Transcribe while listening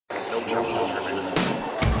No challenges remaining.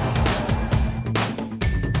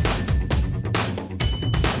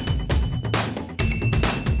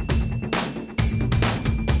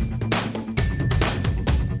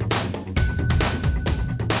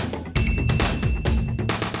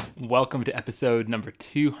 Welcome to episode number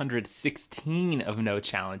 216 of No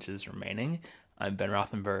Challenges Remaining. I'm Ben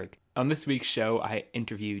Rothenberg. On this week's show, I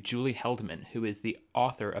interview Julie Heldman, who is the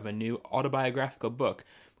author of a new autobiographical book,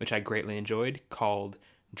 which I greatly enjoyed, called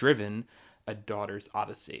Driven, A Daughter's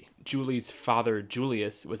Odyssey. Julie's father,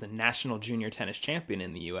 Julius, was a national junior tennis champion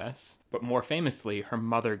in the U.S., but more famously, her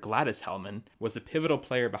mother, Gladys Heldman, was a pivotal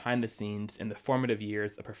player behind the scenes in the formative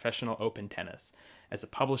years of professional open tennis, as a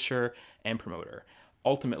publisher and promoter,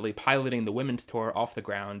 ultimately piloting the women's tour off the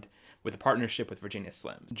ground with a partnership with Virginia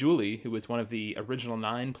Slims. Julie, who was one of the original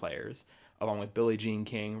 9 players, along with Billie Jean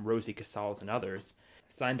King, Rosie Casals, and others,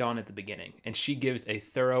 signed on at the beginning, and she gives a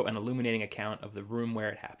thorough and illuminating account of the room where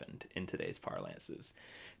it happened in today's parlances.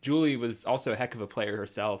 Julie was also a heck of a player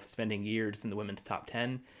herself, spending years in the women's top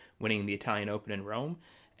 10, winning the Italian Open in Rome,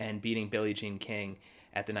 and beating Billie Jean King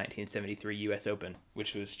at the 1973 U.S. Open,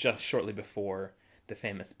 which was just shortly before the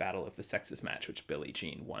famous Battle of the Sexes match, which Billie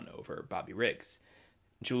Jean won over Bobby Riggs.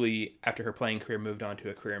 Julie, after her playing career, moved on to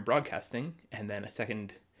a career in broadcasting, and then a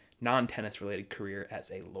second non-tennis related career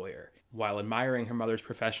as a lawyer. While admiring her mother's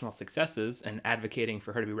professional successes and advocating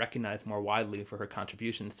for her to be recognized more widely for her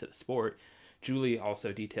contributions to the sport, Julie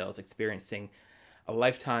also details experiencing a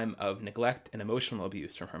lifetime of neglect and emotional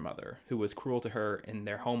abuse from her mother, who was cruel to her in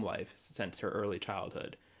their home life since her early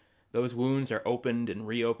childhood. Those wounds are opened and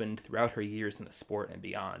reopened throughout her years in the sport and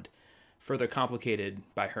beyond, further complicated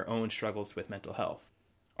by her own struggles with mental health,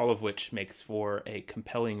 all of which makes for a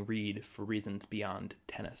compelling read for reasons beyond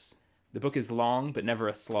tennis. The book is long but never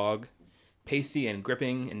a slog, pacey and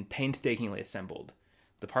gripping and painstakingly assembled.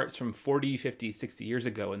 The parts from 40, 50, 60 years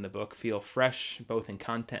ago in the book feel fresh both in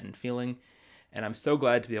content and feeling, and I'm so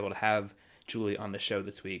glad to be able to have Julie on the show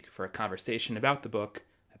this week for a conversation about the book,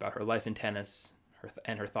 about her life in tennis,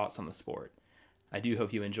 and her thoughts on the sport. I do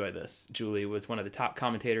hope you enjoy this. Julie was one of the top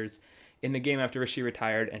commentators in the game after she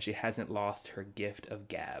retired, and she hasn't lost her gift of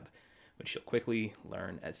gab, which you'll quickly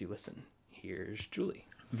learn as you listen. Here's Julie.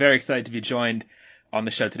 Very excited to be joined on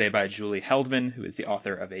the show today by Julie Heldman, who is the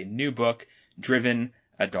author of a new book, Driven,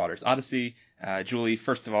 A Daughter's Odyssey. Julie,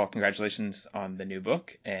 first of all, congratulations on the new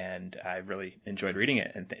book, and I really enjoyed reading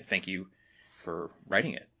it, and thank you for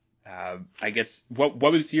writing it. I guess, what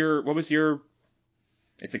was your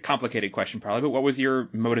it's a complicated question probably, but what was your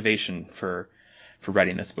motivation for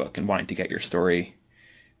writing this book and wanting to get your story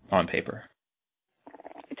on paper?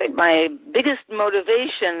 I think my biggest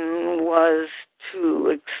motivation was to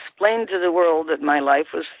explain to the world that my life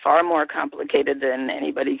was far more complicated than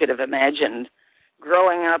anybody could have imagined.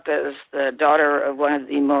 Growing up as the daughter of one of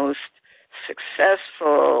the most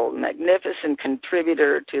successful, magnificent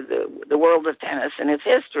contributor to the world of tennis and its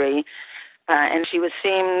history, and she was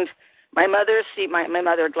seemed... My mother,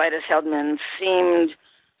 Gladys Heldman, seemed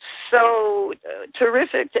so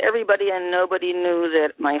terrific to everybody, and nobody knew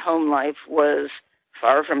that my home life was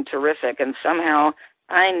far from terrific. And somehow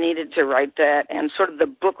I needed to write that, and sort of the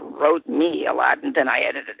book wrote me a lot, and then I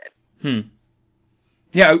edited it.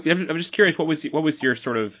 Yeah, I'm just curious, what was your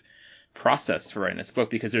sort of process for writing this book?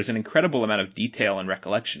 Because there's an incredible amount of detail and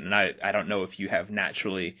recollection, and I don't know if you have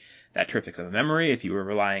naturally that terrific of a memory, if you were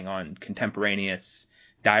relying on contemporaneous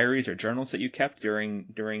diaries or journals that you kept during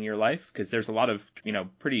your life, because there's a lot of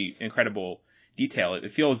pretty incredible detail.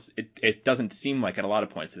 It doesn't seem like at a lot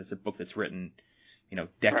of points that it's a book that's written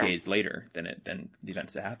decades later than the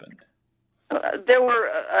events that happened. There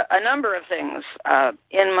were a number of things.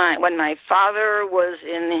 When my father was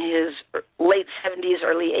in his late 70s,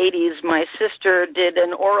 early 80s, my sister did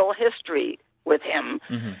an oral history with him,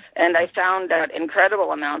 and I found out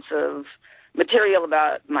incredible amounts of material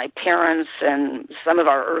about my parents and some of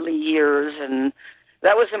our early years, and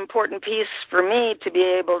that was an important piece for me to be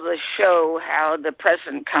able to show how the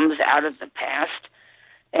present comes out of the past.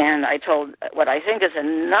 And I told what I think is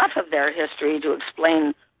enough of their history to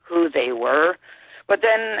explain who they were. But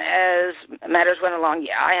then as matters went along,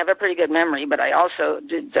 I have a pretty good memory, but I also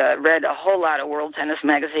read a whole lot of World Tennis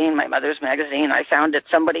Magazine, my mother's magazine. I found that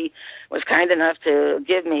somebody was kind enough to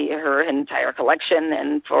give me her entire collection,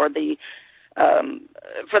 and for the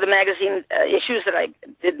magazine issues that I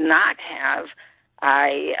did not have,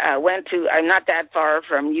 I'm not that far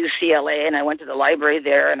from UCLA, and I went to the library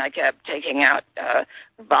there, and I kept taking out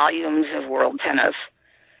volumes of World Tennis.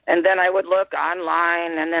 And then I would look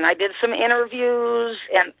online, and then I did some interviews.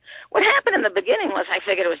 And what happened in the beginning was I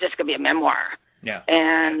figured it was just going to be a memoir. Yeah.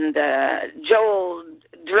 And Joel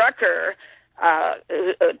Drucker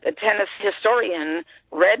a tennis historian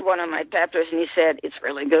read one of my chapters and he said, "It's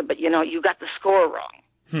really good, but you got the score wrong."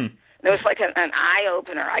 And it was like an eye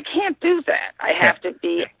opener. I can't do that. I have to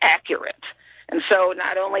be accurate. And so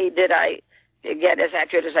not only did I get as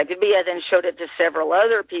accurate as I could be, I then showed it to several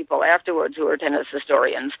other people afterwards who were tennis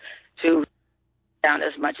historians to down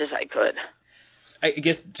as much as I could. I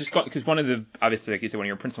guess just because one of the, obviously, like you said, one of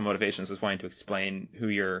your principal motivations was wanting to explain who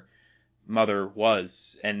your mother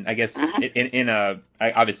was. And I guess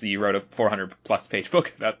obviously you wrote a 400 plus page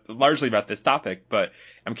book largely about this topic, but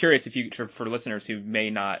I'm curious if you, for listeners who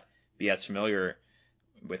may not be as familiar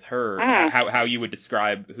with her, how you would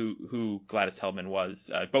describe who Gladys Heldman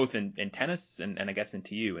was, both in tennis and I guess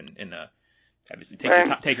into you, and obviously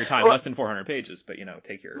take your time, less than 400 pages, but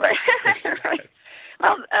take your time.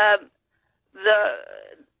 Well,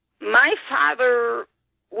 my father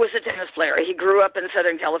was a tennis player. He grew up in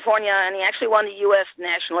Southern California, and he actually won the U.S.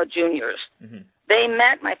 National Juniors. Mm-hmm. They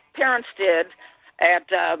met, my parents did, at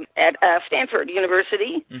Stanford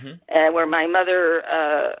University, where my mother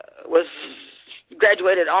was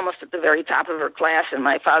graduated almost at the very top of her class, and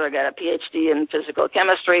my father got a PhD in physical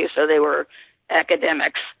chemistry, so they were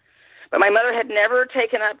academics. But my mother had never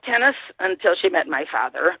taken up tennis until she met my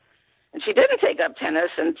father. And she didn't take up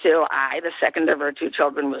tennis until I, the second of her two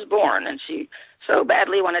children, was born. And she so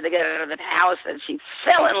badly wanted to get out of the house that she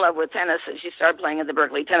fell in love with tennis, and she started playing at the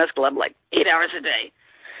Berkeley Tennis Club like 8 hours a day.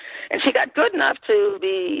 And she got good enough to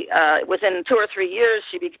be, within 2 or 3 years,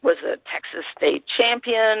 she was a Texas state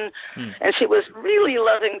champion. And she was really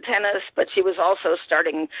loving tennis, but she was also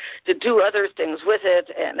starting to do other things with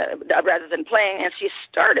it and rather than playing. And she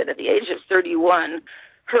started at the age of 31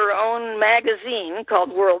 her own magazine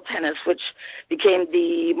called World Tennis, which became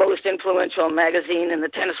the most influential magazine in the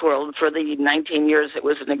tennis world for the 19 years it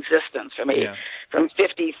was in existence, from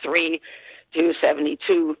 53 to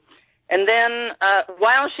 72. And then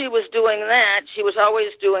while she was doing that, she was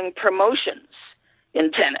always doing promotions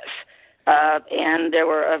in tennis. And there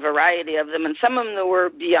were a variety of them, and some of them were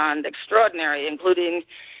beyond extraordinary, including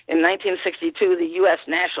in 1962, the U.S.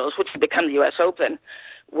 Nationals, which had become the U.S. Open,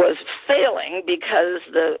 was failing because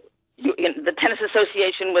the Tennis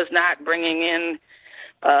Association was not bringing in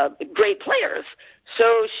great players.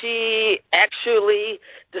 So she actually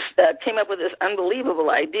came up with this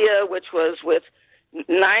unbelievable idea, which was with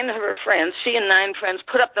 9 of her friends. She and 9 friends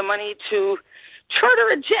put up the money to charter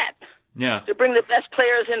a jet to bring the best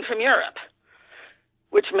players in from Europe,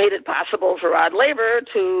 which made it possible for Rod Laver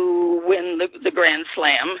to win the Grand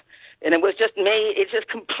Slam. And it just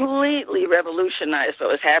completely revolutionized what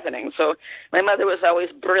was happening. So my mother was always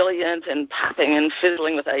brilliant and popping and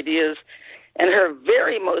fiddling with ideas. And her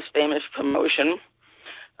very most famous promotion,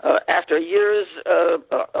 after years of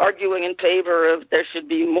arguing in favor of there should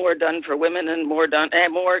be more done for women and more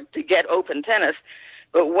to get open tennis,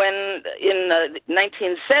 but when in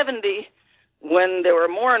 1970, when there were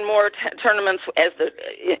more and more tournaments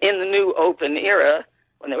in the new open era,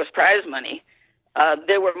 when there was prize money,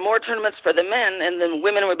 there were more tournaments for the men, and then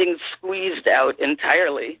women were being squeezed out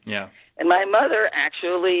entirely. Yeah. And my mother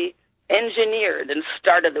actually engineered and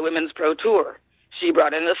started the Women's Pro Tour. She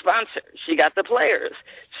brought in the sponsor. She got the players.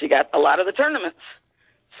 She got a lot of the tournaments.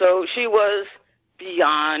 So she was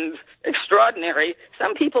beyond extraordinary.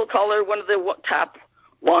 Some people call her one of the top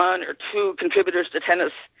 1 or 2 contributors to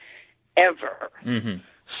tennis ever. Mm-hmm.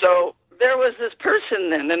 So there was this person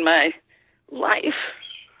then in my life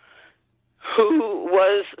who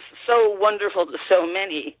was so wonderful to so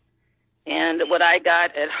many. And what I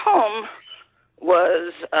got at home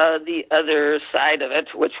was the other side of it,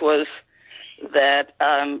 which was that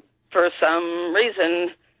for some reason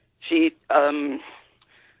she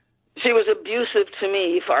was abusive to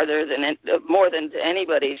me more than to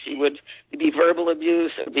anybody. She would be verbal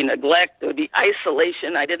abuse, there would be neglect, there would be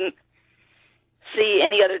isolation. I didn't see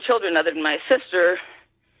any other children other than my sister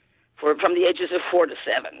from the ages of 4 to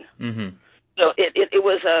 7. Mm-hmm. So it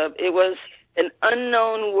was an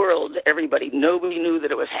unknown world to everybody. Nobody knew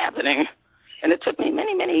that it was happening. And it took me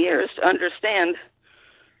many, many years to understand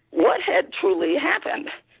what had truly happened,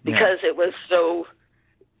 because it was so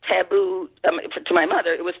taboo. To my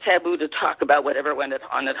mother, it was taboo to talk about whatever went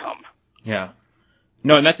on at home. Yeah.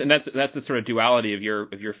 No, and that's the sort of duality of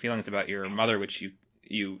your feelings about your mother, which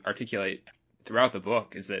you articulate throughout the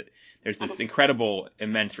book, is that there's this incredible,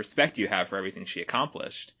 immense respect you have for everything she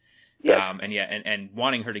accomplished. Yes. And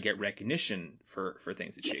wanting her to get recognition for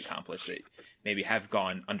things that she accomplished that maybe have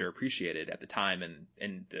gone underappreciated at the time, and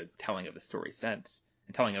in the telling of the story sense,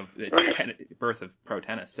 and telling of the birth of pro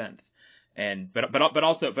tennis sense, and but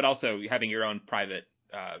also having your own private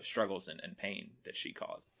struggles and pain that she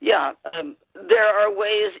caused. Yeah, there are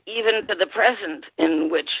ways even to the present in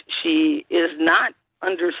which she is not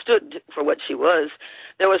understood for what she was.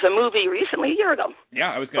 There was a movie recently, a year ago.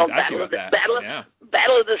 Yeah, I was going to ask you about that. Battle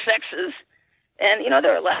of the Sexes. And,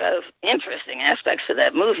 there are a lot of interesting aspects to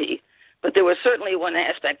that movie, but there was certainly one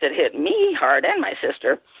aspect that hit me hard and my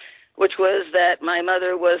sister, which was that my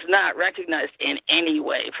mother was not recognized in any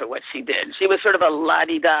way for what she did. She was sort of a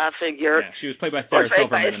la-di-da figure. Yeah, she was played by Sarah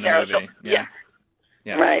Silverman in the movie.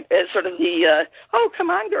 Yeah. Right. As sort of the, oh, come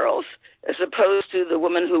on, girls, as opposed to the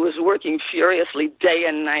woman who was working furiously day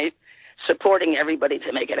and night, supporting everybody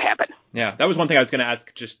to make it happen. Yeah, that was one thing I was going to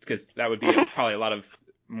ask, just because that would be probably a lot of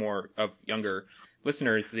more of younger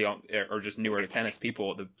listeners, or just newer to tennis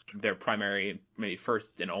people, their primary, maybe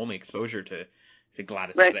first and only exposure to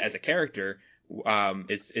Gladys as a character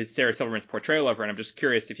is Sarah Silverman's portrayal of her. And I'm just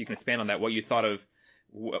curious if you can expand on that, what you thought of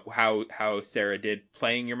how Sarah did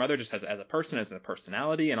playing your mother, just as a person, as a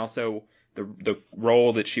personality, and also the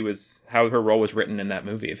role that how her role was written in that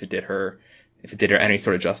movie, if it did her any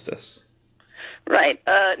sort of justice. Right.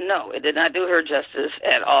 No, it did not do her justice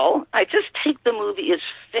at all. I just take the movie as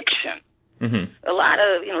fiction. Mm-hmm. A lot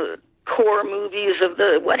of, core movies of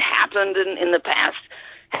what happened in the past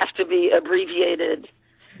have to be abbreviated.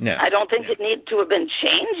 No. I don't think it needed to have been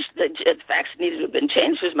changed. The facts needed to have been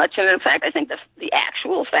changed as much. And in fact, I think the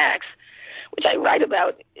actual facts, which I write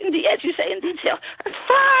about, as you say, in detail, are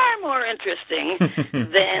far more interesting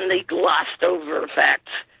than the glossed over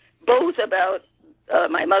facts, both about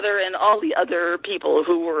my mother and all the other people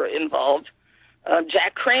who were involved.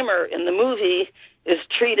 Jack Kramer in the movie is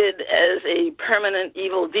treated as a permanent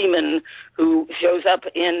evil demon who shows up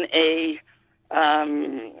in a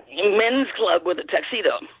men's club with a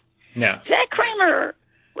tuxedo. Yeah. Jack Kramer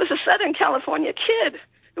was a Southern California kid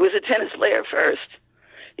who was a tennis player first.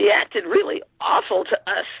 He acted really awful to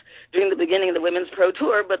us during the beginning of the Women's Pro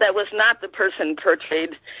Tour, but that was not the person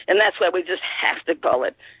portrayed, and that's why we just have to call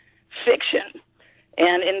it fiction.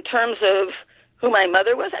 And in terms of who my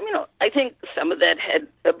mother was, I think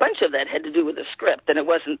a bunch of that had to do with the script, and it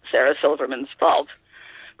wasn't Sarah Silverman's fault.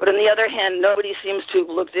 But on the other hand, nobody seems to have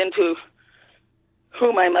looked into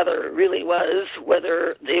who my mother really was,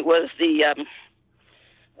 whether it was the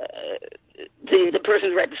person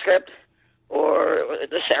who read the script or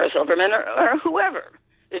the Sarah Silverman or whoever.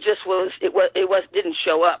 It just didn't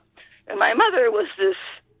show up. And my mother was this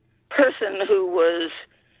person who was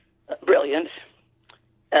brilliant,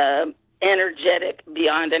 energetic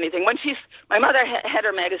beyond anything. My mother had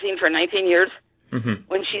her magazine for 19 years. Mm-hmm.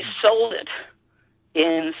 When she sold it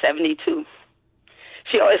in 1972,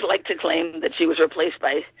 she always liked to claim that she was replaced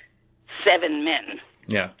by 7 men.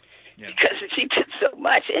 Yeah. Because she did so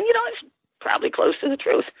much. And, it's probably close to the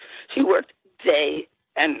truth. She worked day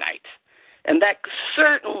and night. And that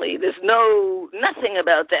certainly, there's nothing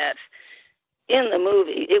about that in the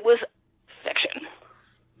movie. It was fiction.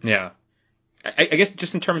 Yeah. I guess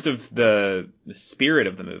just in terms of the spirit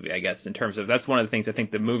of the movie, I guess, in terms of, that's one of the things I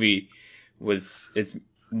think the movie was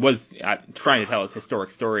trying to tell its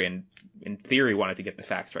historic story, and in theory wanted to get the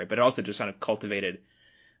facts right, but it also just kind of cultivated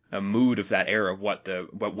a mood of that era of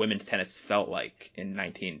what women's tennis felt like in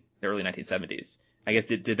the early 1970s. I guess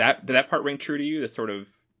did that part ring true to you? The sort of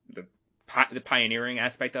the pioneering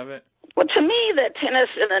aspect of it? Well, to me, the tennis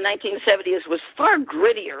in the 1970s was far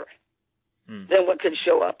grittier than what could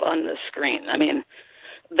show up on the screen.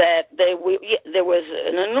 There was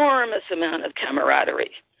an enormous amount of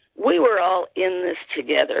camaraderie. We were all in this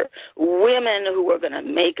together, women who were going to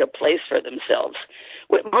make a place for themselves.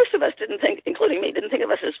 Most of us didn't think, including me, didn't think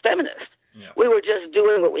of us as feminists. Yeah. We were just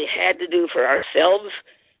doing what we had to do for ourselves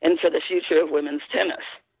and for the future of women's tennis.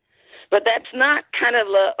 But that's not kind of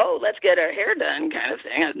let's get our hair done kind of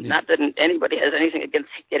thing. Yeah. Not that anybody has anything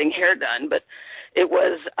against getting hair done, but it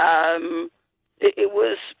was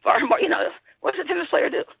far more, what does a tennis player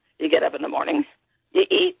do? You get up in the morning, you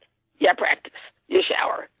eat, you practice, you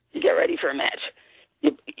shower, you get ready for a match.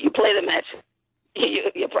 You play the match,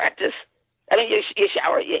 you practice. You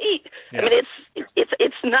shower, you eat. Yeah.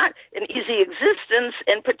 It's not an easy existence,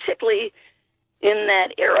 and particularly in that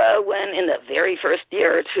era when in the very first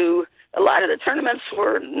year or two, a lot of the tournaments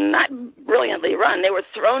were not brilliantly run. They were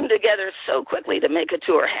thrown together so quickly to make a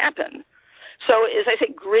tour happen. So, as I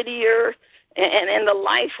say, grittier, and the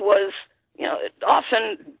life was,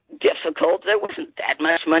 often difficult. There wasn't that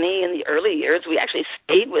much money in the early years. We actually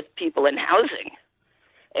stayed with people in housing.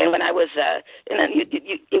 And when I was, that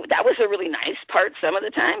was a really nice part some of the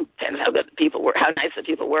time. Depends how good the people were, how nice the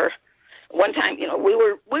people were. One time, we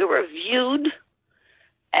were viewed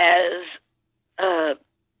as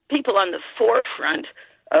people on the forefront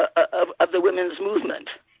of the women's movement.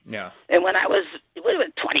 Yeah. And when I was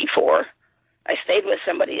 24, I stayed with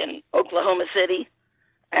somebody in Oklahoma City,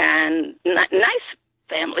 and nice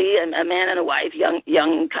family, a man and a wife,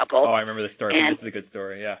 young couple. Oh, I remember this story. And, this is a good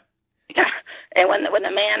story. Yeah. Yeah. And when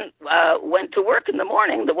the man went to work in the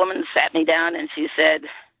morning, the woman sat me down and she said,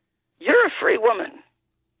 "You're a free woman.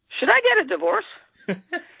 Should I get a divorce?"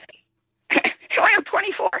 Here I am,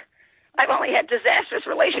 24. I've only had disastrous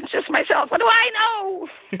relationships myself. What do I know?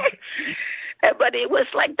 But it was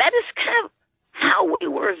like, that is kind of how we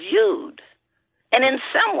were viewed. And in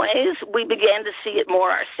some ways, we began to see it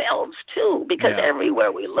more ourselves, too, because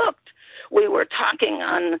everywhere we looked, we were talking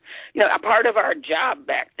on, a part of our job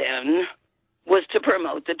back then was to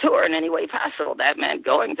promote the tour in any way possible. That meant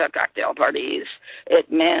going to cocktail parties.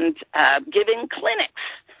 It meant giving clinics.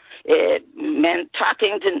 It meant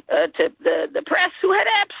talking to the press, who had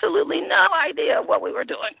absolutely no idea what we were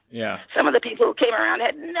doing. Yeah. Some of the people who came around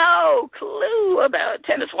had no clue about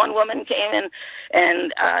tennis. One woman came in,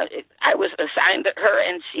 and I was assigned to her,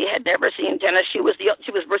 and she had never seen tennis. She was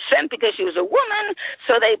sent because she was a woman,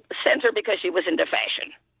 so they sent her because she was into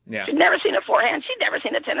fashion. Yeah. She'd never seen a forehand. She'd never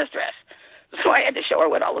seen a tennis dress. So I had to show her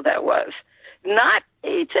what all of that was. Not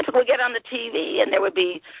a typical get on the TV, and there would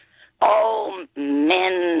be all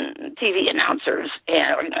men TV announcers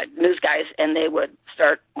and news guys, and they would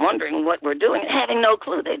start wondering what we're doing, having no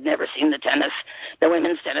clue. They'd never seen the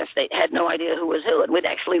women's tennis. They had no idea who was who, and we'd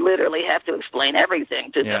actually literally have to explain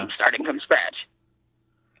everything to them, starting from scratch.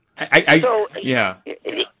 In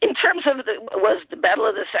terms of was the Battle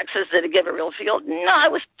of the Sexes, did it give a real feel? No,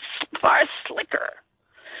 it was far slicker.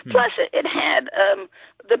 Plus, it had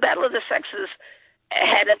the Battle of the Sexes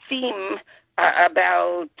had a theme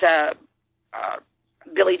about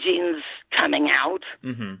Billie Jean's coming out,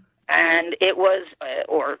 and it was,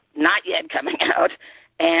 or not yet coming out,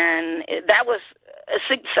 and that was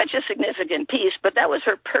such a significant piece, but that was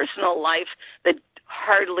her personal life that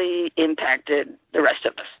hardly impacted the rest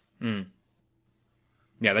of us. Mm.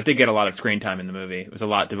 Yeah, that did get a lot of screen time in the movie. It was a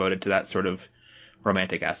lot devoted to that sort of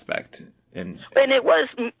romantic aspect. And it was,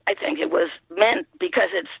 I think it was meant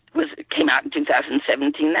because it came out in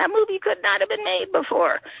 2017. That movie could not have been made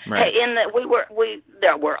before. Right.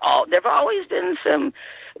 There've always been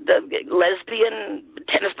the lesbian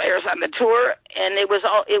tennis players on the tour, and it was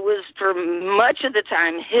for much of the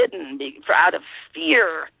time hidden out of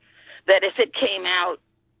fear that if it came out,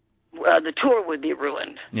 the tour would be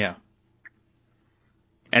ruined. Yeah.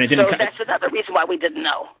 And it didn't. So that's another reason why we didn't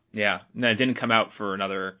know. Yeah. No, it didn't come out for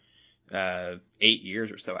another 8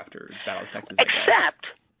 years or so after Battle of the Sexes, Except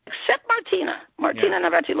Martina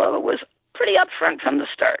Navratilova was pretty upfront from the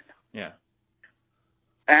start. Yeah.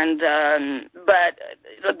 And but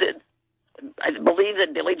I believe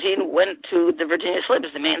that Billie Jean went to the Virginia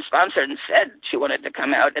Slims, the main sponsor, and said she wanted to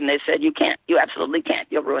come out, and they said, "You can't. You absolutely can't.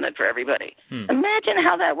 You'll ruin it for everybody." Imagine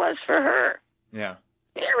how that was for her. Yeah.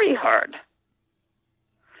 Very hard.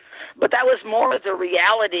 But that was more the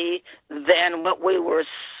reality than what we were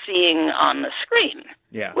seeing on the screen.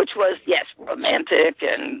 Yeah. Which was, yes, romantic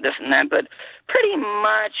and this and that, but pretty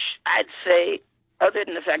much, I'd say, other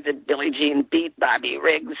than the fact that Billie Jean beat Bobby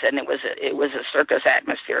Riggs and it was a circus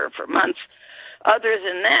atmosphere for months, other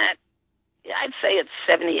than that, I'd say it's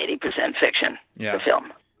 70-80% fiction, the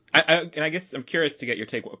film. And I guess I'm curious to get your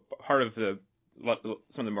take. Part of some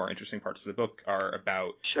of the more interesting parts of the book are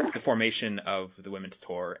about the formation of the women's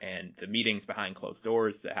tour and the meetings behind closed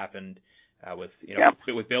doors that happened with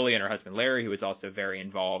Billie and her husband Larry, who was also very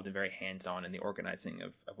involved and very hands-on in the organizing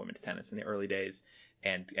of women's tennis in the early days,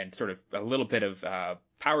 and sort of a little bit of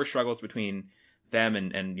power struggles between them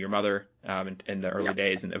and your mother in the early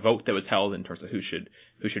days, and the vote that was held in terms of who should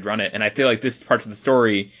run it. And I feel like this part of the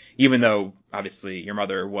story, even though obviously your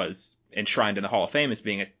mother was enshrined in the Hall of Fame as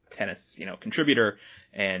being a tennis contributor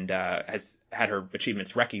and has had her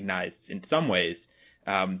achievements recognized in some ways,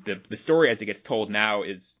 the story as it gets told now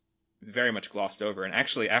is very much glossed over. And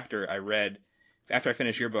actually, after I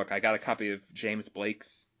finished your book, I got a copy of James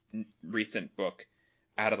Blake's recent book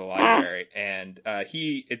out of the library, and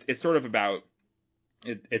it's sort of about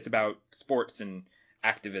it's about sports and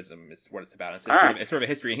activism is what it's about. It's sort of a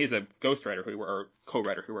history, and he's a ghostwriter or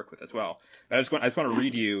co-writer who worked with as well. But I just want to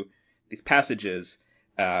read you these passages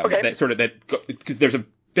because there's a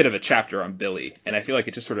bit of a chapter on Billie, and I feel like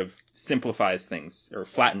it just sort of simplifies things or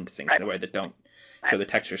flattens things in a way that don't show the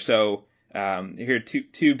texture. So here are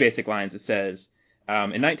two basic lines. It says, in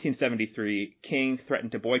 1973, King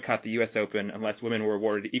threatened to boycott the U.S. Open unless women were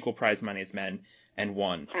awarded equal prize money as men, and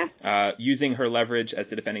won. Using her leverage as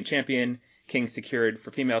the defending champion, King secured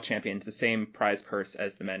for female champions the same prize purse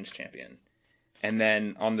as the men's champion. And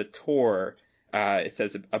then on the tour, It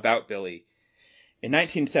says about Billie. In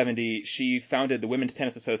 1970, she founded the Women's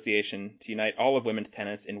Tennis Association to unite all of women's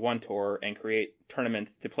tennis in one tour and create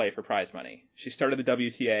tournaments to play for prize money. She started the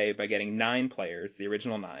WTA by getting 9 players, the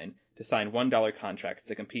original 9, to sign $1 contracts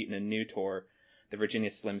to compete in a new tour, the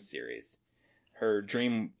Virginia Slim Series. Her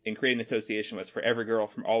dream in creating the association was for every girl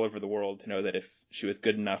from all over the world to know that if she was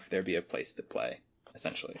good enough, there'd be a place to play,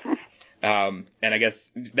 essentially. And I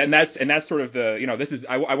guess that's sort of the, this is,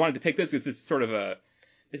 I wanted to pick this because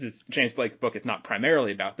this is James Blake's book. It's not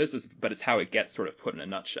primarily about this, but it's how it gets sort of put in a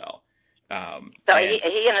nutshell. He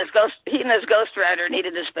and his ghostwriter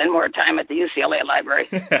needed to spend more time at the UCLA library.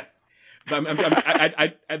 But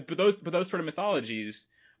those sort of mythologies,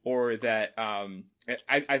 or that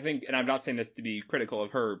I think, and I'm not saying this to be critical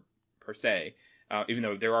of her per se, even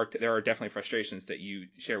though there are definitely frustrations that you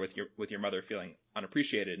share with your mother feeling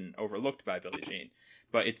unappreciated and overlooked by Billie Jean,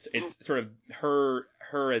 but it's sort of her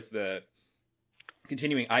as the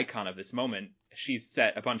continuing icon of this moment. She's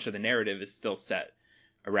set a bunch of the narrative is still set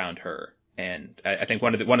around her, and I think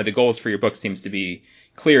one of the goals for your book seems to be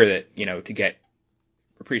clear that to get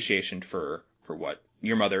appreciation for what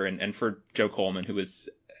your mother and for Joe Coleman, who was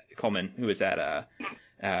at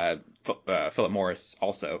Philip Morris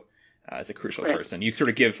also as a crucial person. You sort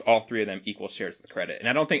of give all 3 of them equal shares of the credit, and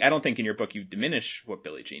I don't think in your book you diminish what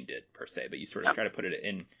Billie Jean did per se, but you sort of try to put it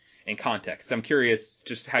in context. So I'm curious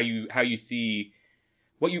just how you see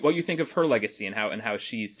what you think of her legacy and how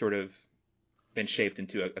she's sort of been shaped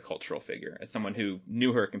into a cultural figure as someone who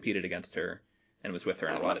knew her, competed against her, and was with her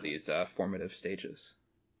in a lot of these formative stages.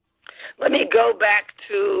 Let me go back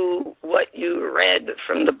to what you read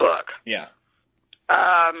from the book. Yeah.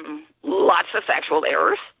 Lots of factual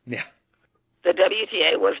errors. Yeah. The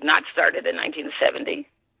WTA was not started in 1970.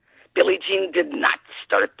 Billie Jean did not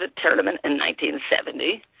start the tournament in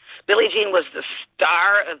 1970. Billie Jean was the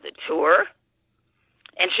star of the tour.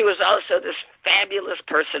 And she was also this fabulous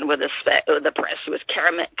person with the press. She was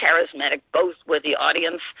charismatic both with the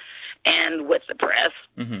audience and with the press.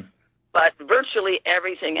 Mm-hmm. But virtually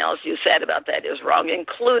everything else you said about that is wrong,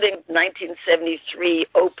 including 1973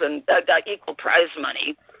 equal prize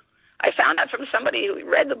money. I found out from somebody who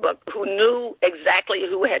read the book who knew exactly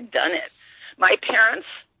who had done it. My parents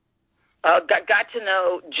got to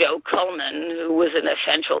know Joe Coleman, who was an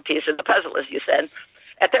essential piece of the puzzle, as you said,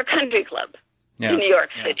 at their country club. In New York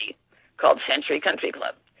City, called Century Country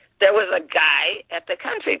Club. There was a guy at the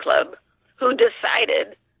country club who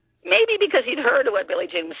decided, maybe because he'd heard what Billie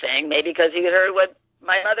Jean was saying, maybe because he'd heard what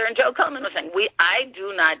my mother and Joe Coleman was saying. I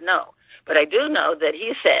do not know. But I do know that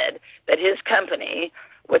he said that his company,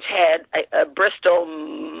 which had a Bristol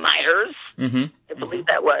Myers, I believe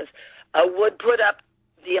that was, would put up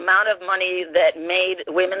the amount of money that made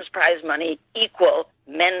women's prize money equal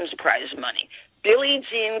men's prize money. Billie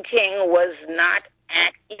Jean King was not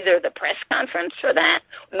at either the press conference for that,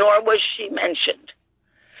 nor was she mentioned.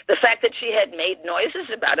 The fact that she had made noises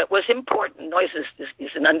about it was important. Noises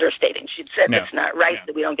is an understating. She'd said it's not right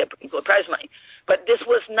that we don't get equal prize money. But this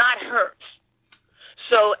was not hers.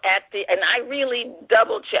 So and I really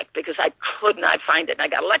double-checked because I could not find it. And I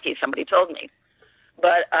got lucky. Somebody told me.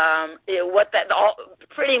 But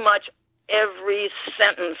pretty much every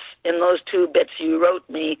sentence in those 2 bits you wrote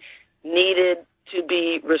me needed to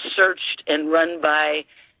be researched and run by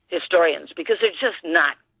historians because they're just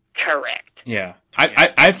not correct. Yeah,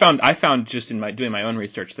 I found just in doing my own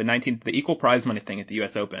research the equal prize money thing at the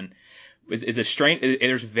U.S. Open is a strange.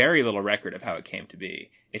 There's very little record of how it came to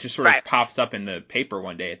be. It just sort of pops up in the paper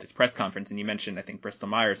one day at this press conference, and you mentioned I think Bristol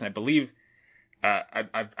Myers, and I believe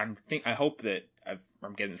I hope that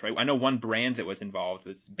I'm getting this right. I know one brand that was involved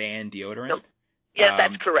was Ban deodorant. Nope. Yeah,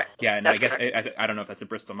 that's correct. Yeah, and that's I guess I don't know if that's a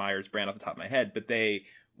Bristol Myers brand off the top of my head, but they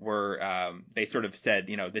were they sort of said,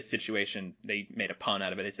 this situation, they made a pun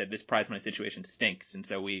out of it. They said this prize money situation stinks, and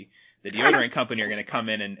so the deodorant company are going to come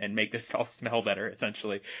in and make this all smell better,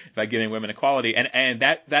 essentially, by giving women equality. And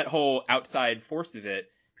that whole outside force of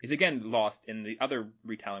it is again lost in the other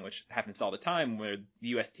retelling, which happens all the time, where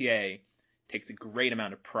the USTA takes a great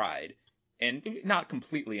amount of pride, and not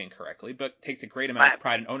completely incorrectly, but takes a great amount of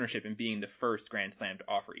pride and ownership in being the first Grand Slam to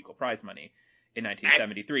offer equal prize money in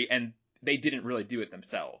 1973. And they didn't really do it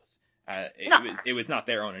themselves. It was not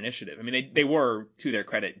their own initiative. I mean, they were, to their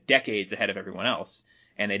credit, decades ahead of everyone else,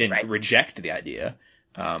 and they didn't reject the idea.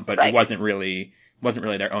 But it wasn't really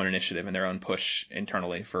their own initiative and their own push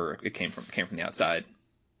internally. It came from the outside.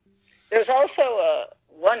 There's also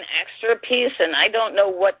one extra piece, and I don't know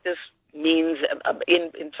what this means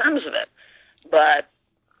in terms of it. But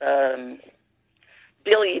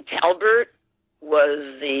Billy Talbert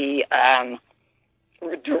was the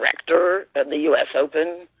director of the U.S.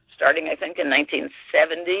 Open, starting, I think, in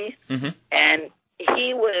 1970. Mm-hmm. And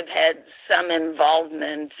he would have had some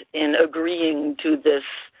involvement in agreeing to this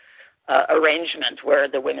arrangement where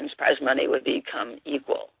the women's prize money would become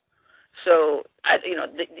equal. So, the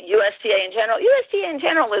USTA in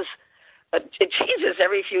general is, it changes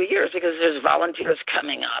every few years because there's volunteers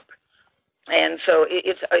coming up. And so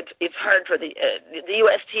it's hard for the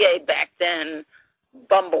USTA back then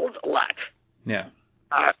bumbled a lot. Yeah.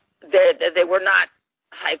 They were not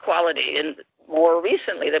high quality, and more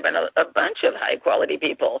recently there have been a bunch of high quality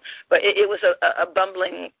people, but it was a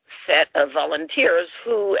bumbling set of volunteers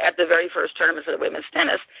who, at the very first tournaments of the women's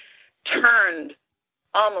tennis, turned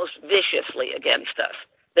almost viciously against us.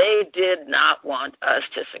 They did not want us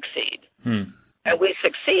to succeed. And we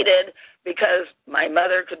succeeded because my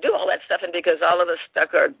mother could do all that stuff and because all of us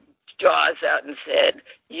stuck our jaws out and said,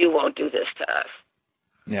 you won't do this to us.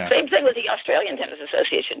 Yeah. Same thing with the Australian Tennis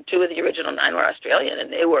Association. 2 of the original 9 were Australian,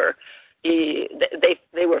 and they were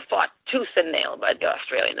fought tooth and nail by the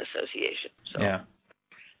Australian Association. So Yeah.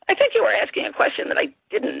 I think you were asking a question that I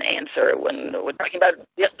didn't answer when we're talking about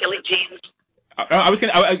Billie Jean.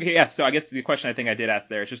 So I guess the question I think I did ask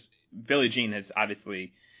there is just Billie Jean has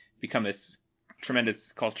obviously become this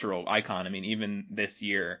tremendous cultural icon. I mean, even this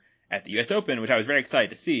year at the U.S. Open, which I was very excited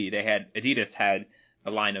to see, Adidas had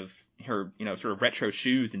a line of her, sort of retro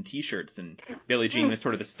shoes and T-shirts, and Billie Jean was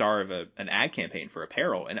sort of the star of an ad campaign for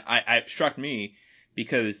apparel. And it struck me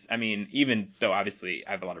because, I mean, even though obviously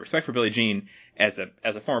I have a lot of respect for Billie Jean as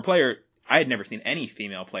a former player, I had never seen any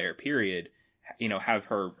female player, period, have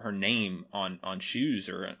her name on shoes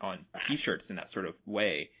or on T-shirts in that sort of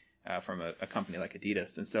way from a company like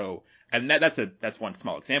Adidas. And so, that's one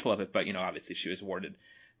small example of it. But obviously she was awarded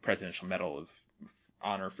Presidential Medal of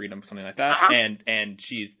Honor, Freedom, something like that. Uh-huh. And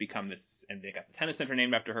she's become this, and they got the tennis center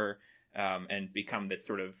named after her, and become this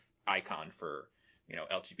sort of icon for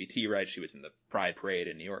LGBT rights. She was in the Pride Parade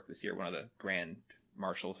in New York this year, one of the grand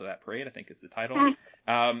marshals of that parade, I think is the title.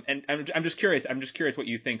 And I'm just curious what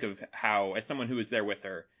you think of how, as someone who was there with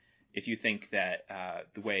her, if you think that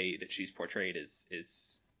the way that she's portrayed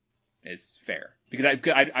is fair. Because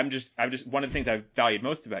I'm just one of the things I've valued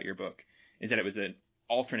most about your book is that it was an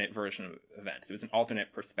alternate version of events. It was an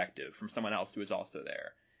alternate perspective from someone else who was also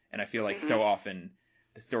there. And I feel like so often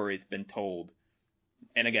the story's been told,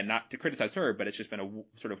 and again, not to criticize her, but it's just been a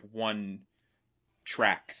sort of one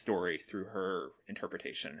track story through her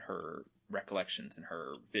interpretation, her recollections, and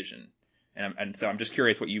her vision. And so I'm just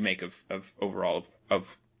curious what you make of overall of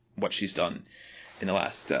what she's done in the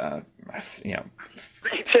last 40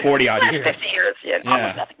 odd years. 50 years,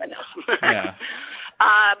 almost nothing but now. Yeah.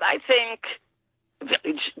 I think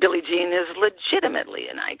Billie Jean is legitimately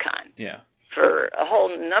an icon. Yeah. For a whole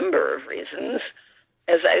number of reasons.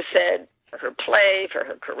 As I said, for her play, for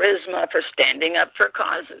her charisma, for standing up for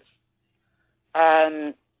causes.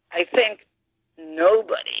 I think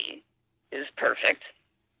nobody is perfect,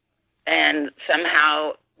 and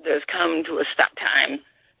somehow there's come to a stop time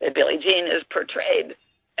that Billie Jean is portrayed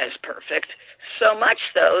as perfect, so much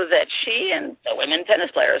so that she and the women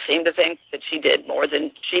tennis players seem to think that she did more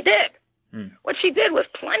than she did. What she did was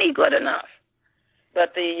plenty good enough.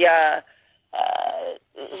 But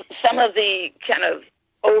some of the kind of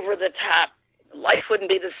over-the-top, life wouldn't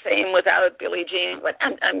be the same without Billie Jean. But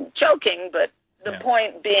I'm joking, but the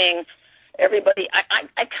point being, everybody, I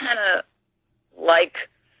kind of like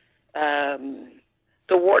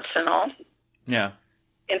the warts and all. Yeah.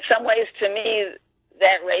 In some ways, to me,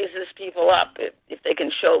 that raises people up if they can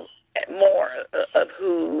show more of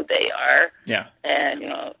who they are. Yeah.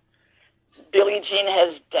 And, Billie Jean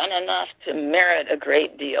has done enough to merit a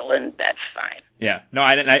great deal, and that's fine. Yeah. No,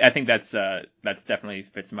 I think that's definitely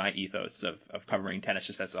fits my ethos of covering tennis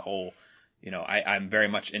just as a whole. I'm very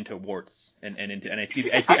much into warts and I see,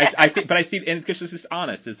 but I see, and it's just this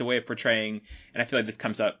honest. It's a way of portraying, and I feel like this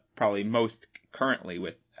comes up probably most currently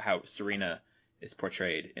with how Serena is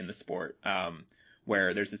portrayed in the sport,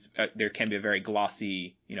 where there's this, there can be a very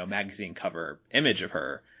glossy, magazine cover image of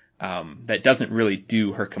her, that doesn't really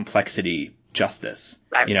do her complexity justice.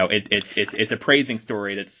 Right. It's a praising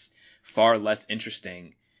story that's far less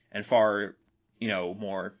interesting and far,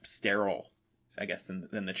 more sterile, I guess,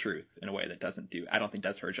 than the truth, in a way that I don't think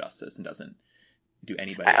does her justice and doesn't do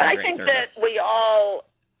anybody a great service. I think that we all,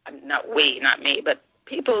 not me, but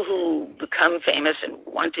people who become famous and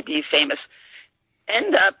want to be famous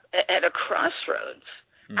end up at a crossroads.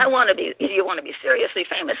 You want to be seriously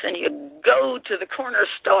famous, and you go to the corner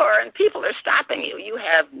store and people are stopping you. You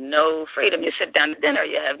have no freedom. You sit down to dinner,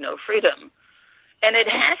 you have no freedom. And it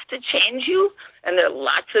has to change you, and there are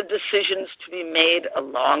lots of decisions to be made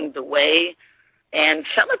along the way. And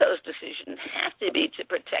some of those decisions have to be to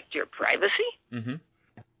protect your privacy. Mm-hmm.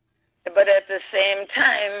 But at the same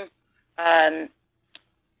time,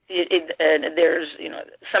 there's,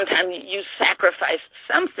 sometimes you sacrifice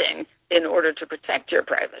something in order to protect your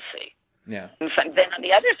privacy. Yeah. And then on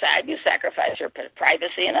the other side, you sacrifice your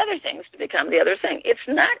privacy and other things to become the other thing. It's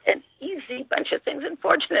not an easy bunch of things.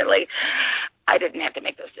 Unfortunately, I didn't have to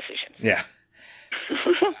make those decisions. Yeah.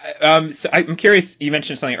 So I'm curious, you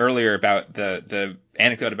mentioned something earlier about the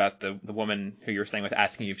anecdote about the woman who you were staying with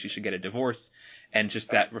asking you if she should get a divorce, and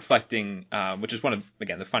just that reflecting, which is one of,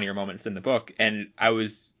 again, the funnier moments in the book. And I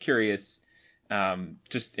was curious,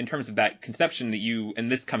 just in terms of that conception that you,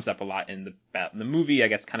 and this comes up a lot in the movie, I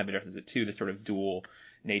guess kind of addresses it too, the sort of dual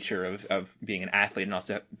nature of being an athlete and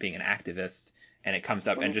also being an activist. And it comes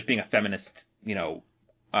up, and just being a feminist,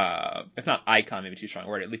 if not icon, maybe too strong a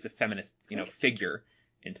word, at least a feminist, figure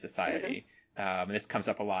in society. And this comes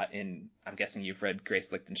up a lot in, I'm guessing you've read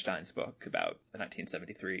Grace Lichtenstein's book about the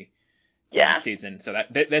 1973 season. So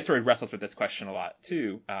that sort of wrestles with this question a lot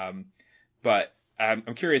too. But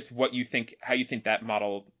I'm curious how you think that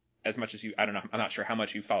model, as much as I don't know, I'm not sure how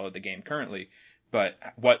much you followed the game currently, but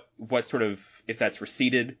what sort of, if that's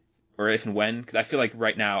receded or if and when, because I feel like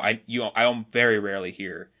right now I very rarely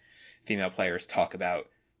hear female players talk about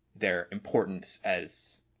their importance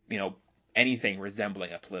as, anything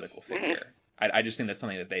resembling a political figure. I just think that's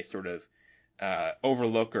something that they sort of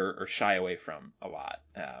overlook or shy away from a lot,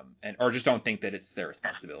 or just don't think that it's their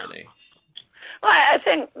responsibility. Well, I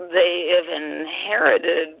think they have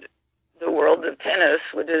inherited the world of tennis,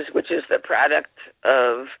 which is the product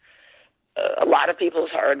of a lot of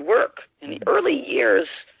people's hard work. In the early years,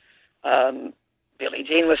 Billie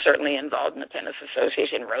Jean was certainly involved in the Tennis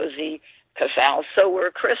Association, Rosie Casal, so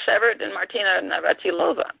were Chris Evert and Martina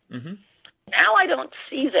Navratilova. Mm-hmm. Now I don't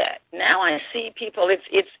see that. Now I see people,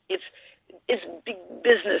 it's big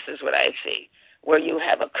business is what I see, where you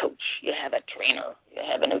have a coach, you have a trainer, you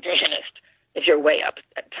have a nutritionist, if you're way up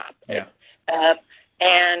at top. Yeah.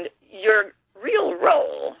 And your real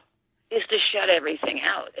role is to shut everything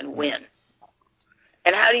out and win.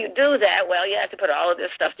 And how do you do that? Well, you have to put all of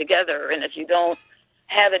this stuff together, and if you don't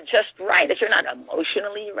have it just right, if you're not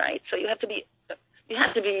emotionally right, so you have to be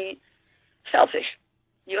selfish.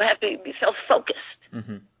 You have to be self-focused.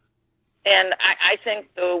 Mm-hmm. And I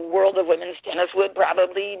think the world of women's tennis would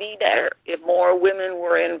probably be better if more women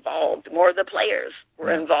were involved, more of the players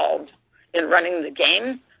were involved in running the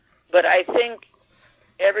game. But I think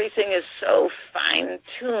everything is so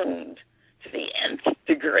fine-tuned to the nth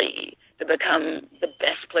degree to become the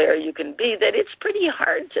best player you can be that it's pretty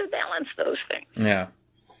hard to balance those things. Yeah.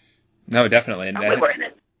 No, definitely. And yeah,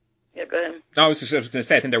 go ahead. No, I was just going to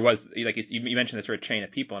say, I think there was, like you mentioned, the sort of chain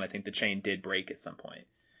of people, and I think the chain did break at some point,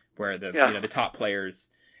 where the top players,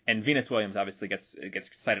 and Venus Williams obviously gets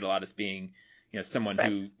cited a lot as being, someone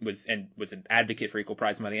who was an advocate for equal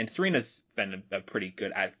prize money, and Serena's been a pretty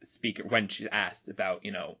good speaker when she's asked about,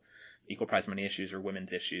 equal prize money issues or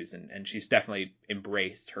women's issues, and she's definitely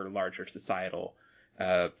embraced her larger societal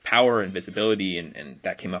power and visibility, and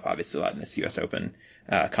that came up obviously a lot in this U.S. Open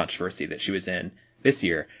controversy that she was in this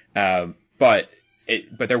year. But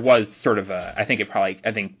there was sort of I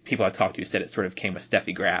think people I've talked to said it sort of came with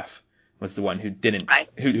Steffi Graf, was the one who didn't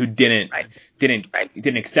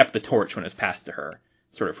accept the torch when it was passed to her,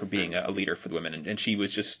 sort of for being a leader for the women, and she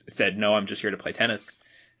was just said, no, I'm just here to play tennis,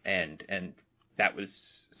 and that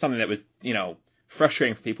was something that was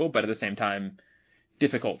frustrating for people, but at the same time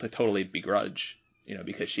difficult to totally begrudge,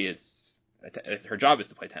 because her job is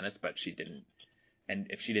to play tennis, but she didn't, and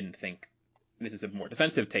if she didn't think, this is a more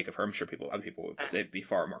defensive take of her, I'm sure other people would say be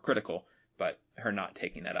far more critical, but her not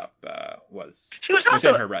taking that up was she was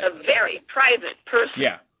within also her rights. A very private person.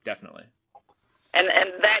 Yeah, definitely. And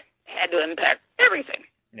that had to impact everything.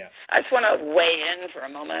 Yeah. I just want to weigh in for a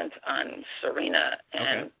moment on Serena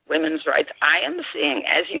and women's rights. I am seeing,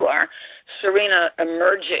 as you are, Serena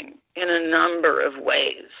emerging in a number of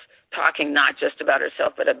ways, talking not just about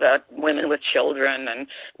herself, but about women with children and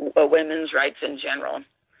women's rights in general.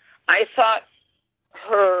 I thought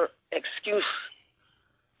her excuse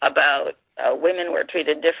about women were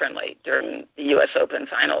treated differently during the U.S. Open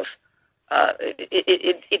finals,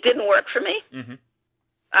 it didn't work for me. Mm-hmm.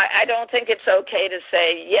 I don't think it's okay to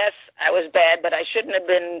say, yes, I was bad, but I shouldn't have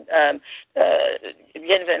been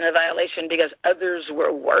given a violation because others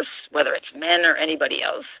were worse, whether it's men or anybody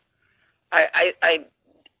else. I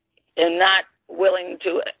am not willing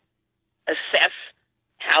to assess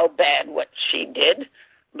how bad what she did,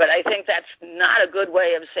 but I think that's not a good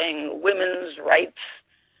way of saying women's rights.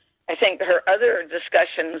 I think her other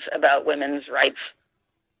discussions about women's rights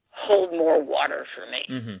hold more water for me.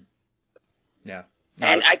 Mm-hmm. Yeah.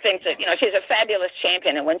 And I think that, she's a fabulous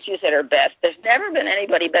champion, and when she's at her best, there's never been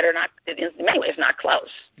anybody better, in many ways, not close.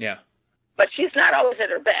 Yeah. But she's not always at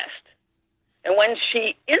her best. And when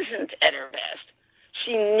she isn't at her best,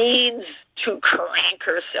 she needs to crank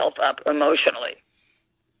herself up emotionally.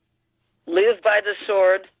 Live by the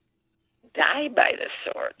sword, die by the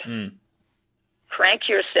sword. Mm. Crank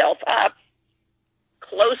yourself up.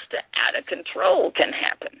 Close to out of control can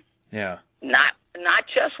happen. Yeah. Not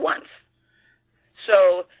just once.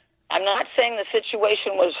 So I'm not saying the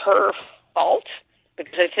situation was her fault,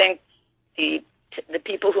 because I think the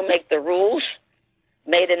people who make the rules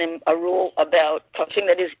made a rule about coaching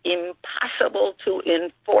that is impossible to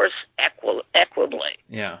enforce equitably.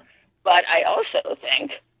 Yeah. But I also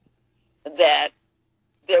think that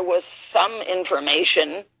there was some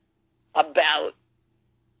information about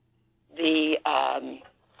the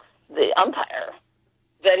umpire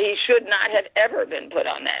that he should not have ever been put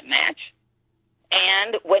on that match.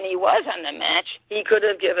 And when he was on the match, he could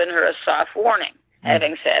have given her a soft warning.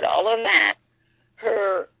 Having said all of that,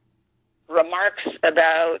 her remarks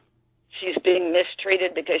about she's being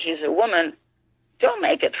mistreated because she's a woman don't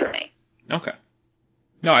make it for me. Okay.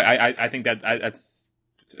 No, I think that's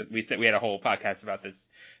we had a whole podcast about this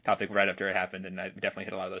topic right after it happened, and I definitely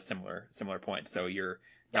hit a lot of those similar points. So you're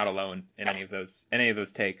not alone in any of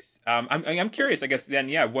those takes. I'm curious, I guess then,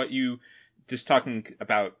 what you just talking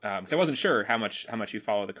about, because I wasn't sure how much you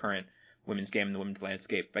follow the current women's game and the women's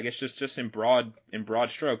landscape. I guess just in broad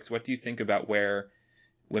strokes, what do you think about where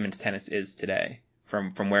women's tennis is today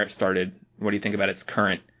from where it started? What do you think about its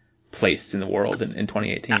current place in the world in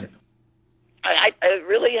 2018? I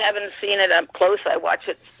really haven't seen it up close. I watch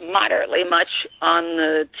it moderately much on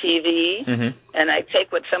the TV, and I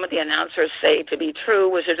take what some of the announcers say to be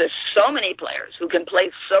true, which is there's so many players who can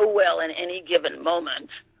play so well in any given moment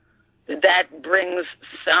that brings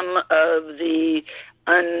some of the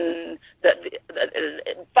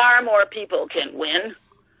far more people can win.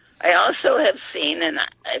 I also have seen, and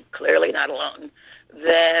I'm clearly not alone,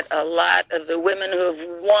 that a lot of the women who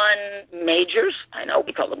have won majors, I know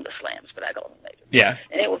we call them the slams, but I call them majors. Yeah.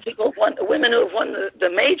 Anyway, the women who have won the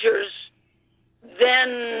majors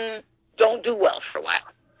then don't do well for a while.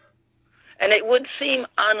 And it would seem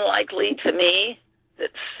unlikely to me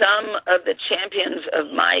that some of the champions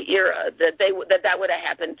of my era, that would have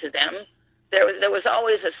happened to them. There was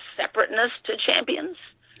always a separateness to champions.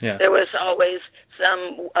 Yeah. There was always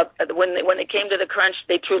some, when it came to the crunch,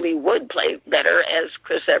 they truly would play better, as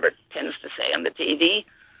Chris Evert tends to say on the TV.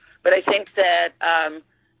 But I think that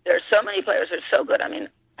there are so many players that are so good. I mean,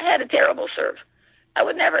 I had a terrible serve. I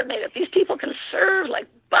would never admit it. These people can serve like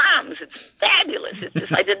bombs. It's fabulous. It's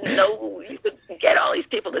just I didn't know you could get all these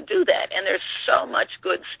people to do that. And there's so much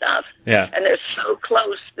good stuff. Yeah. And they're so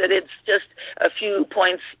close that it's just a few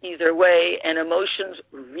points either way, and emotions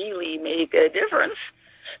really make a difference.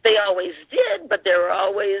 They always did, but there were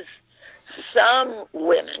always some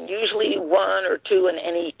women, usually one or two in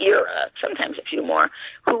any era, sometimes a few more,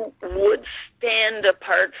 who would stand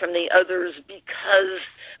apart from the others because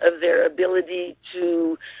of their ability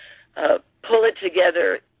to pull it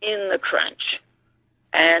together in the crunch.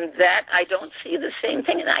 And that I don't see the same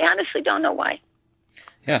thing, and I honestly don't know why.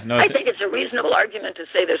 Yeah, no, I think it's a reasonable argument to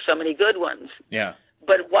say there's so many good ones. Yeah.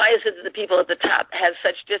 But why is it that the people at the top have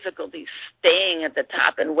such difficulty staying at the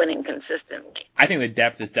top and winning consistently? I think the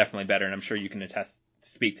depth is definitely better, and I'm sure you can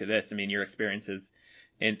speak to this. I mean, your experiences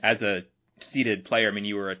as a seeded player, I mean,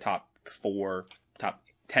 you were a top 4, top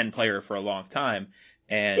 10 player for a long time,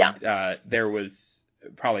 and there was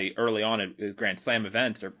probably early on at Grand Slam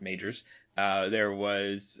events or majors, there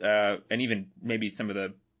was, and even maybe some of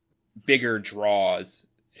the bigger draws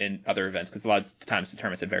in other events, because a lot of times the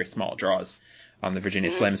tournaments had very small draws on the Virginia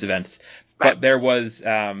Slams events. But there was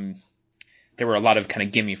there were a lot of kind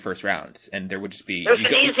of gimme first rounds, and there would just be an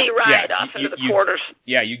easy ride off into the quarters.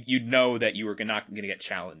 Yeah, you'd know that you were not going to get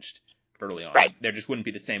challenged early on. Right. There just wouldn't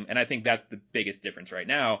be the same, and I think that's the biggest difference right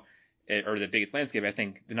now, or the biggest landscape. I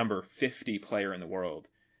think the number 50 player in the world,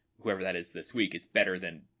 whoever that is this week, is better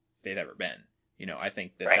than they've ever been. You know, I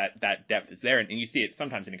think that depth is there, and you see it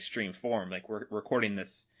sometimes in extreme form. Like we're recording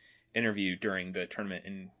this interview during the tournament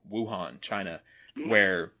in Wuhan, China,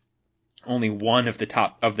 where only one of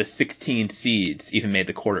the 16 seeds even made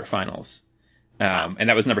the quarterfinals, and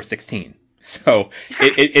that was number 16. So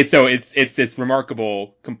it's this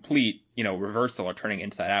remarkable, complete, reversal or turning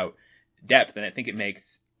inside out depth, and I think it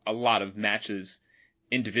makes a lot of matches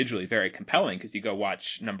individually very compelling, because you go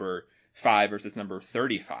watch number 5 versus number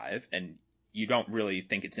 35, and you don't really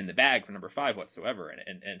think it's in the bag for number 5 whatsoever,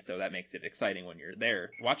 and so that makes it exciting when you're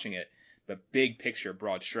there watching it. But big picture,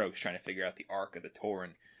 broad strokes, trying to figure out the arc of the tour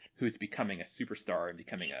and who's becoming a superstar and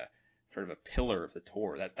becoming a sort of a pillar of the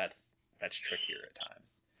tour. That's trickier at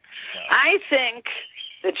times. So. I think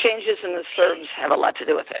the changes in the serves have a lot to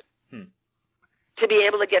do with it. To be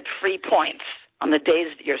able to get free points on the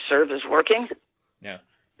days that your serve is working. Yeah.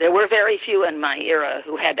 There were very few in my era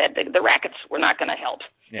who had that. The rackets were not going to help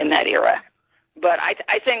in that era. But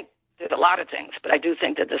I think there's a lot of things, but I do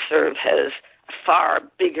think that the serve has a far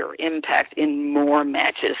bigger impact in more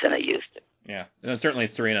matches than it used to. Yeah, and certainly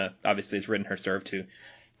Serena obviously has ridden her serve to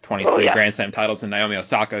 23 Grand Slam titles, and Naomi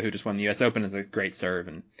Osaka, who just won the U.S. Open, is a great serve,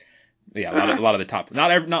 and a lot of the top,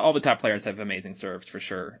 not all the top players have amazing serves for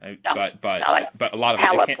sure, but a lot of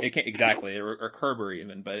them it can't exactly, or Kerber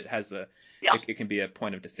even, but it has it can be a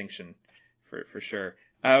point of distinction for sure.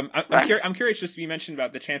 I'm curious, just you mentioned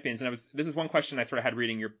about the champions, and this is one question I sort of had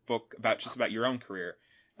reading your book about your own career.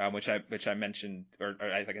 Which I mentioned, or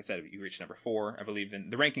like I said, you reached number 4, I believe.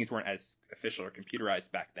 And the rankings weren't as official or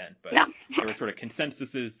computerized back then, but there were sort of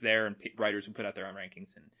consensuses there, and writers would put out their own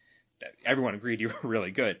rankings, and everyone agreed you were really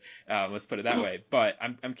good. Let's put it that way. But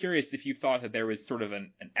I'm curious if you thought that there was sort of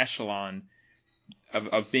an echelon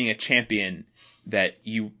of being a champion that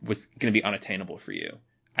you was going to be unattainable for you.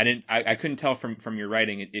 I couldn't tell from your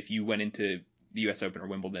writing if you went into the U.S. Open or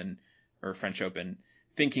Wimbledon or French Open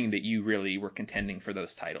thinking that you really were contending for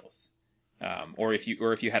those titles, or if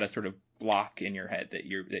you had a sort of block in your head that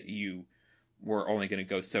you were only going to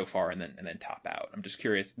go so far and then top out. I'm just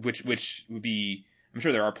curious which would be. I'm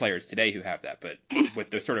sure there are players today who have that, but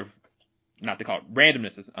with the sort of, not to call it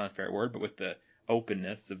randomness is an unfair word, but with the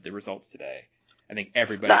openness of the results today, I think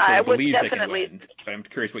everybody sort of believes they can win. But I'm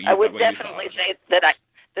curious what you thought. I would definitely say that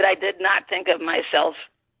I did not think of myself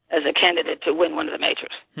as a candidate to win one of the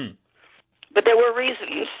majors. But there were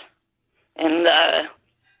reasons, and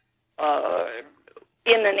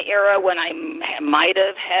in an era when I might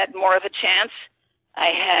have had more of a chance, I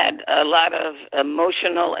had a lot of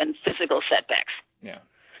emotional and physical setbacks. Yeah.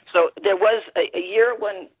 So there was a year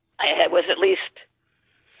when I was at least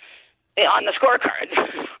on the scorecard.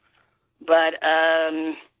 But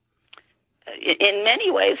in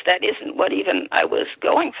many ways, that isn't what even I was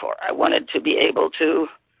going for. I wanted to be able to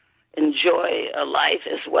enjoy a life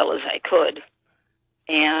as well as I could.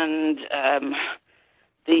 And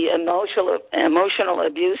the emotional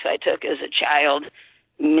abuse I took as a child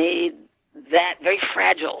made that very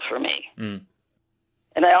fragile for me.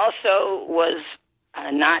 And I also was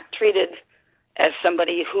not treated as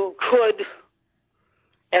somebody who could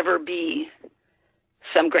ever be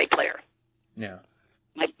some great player. Yeah.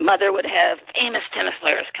 My mother would have famous tennis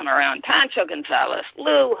players come around, Pancho Gonzalez,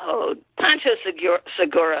 Lou Hode, Pancho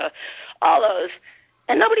Segura, all those,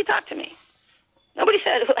 and nobody talked to me. Nobody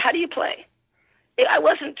said, how do you play? I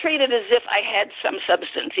wasn't treated as if I had some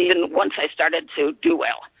substance, even once I started to do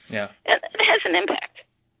well. Yeah. And it has an impact.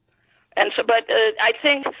 And so, but I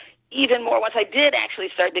think even more, once I did actually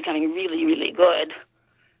start becoming really, really good,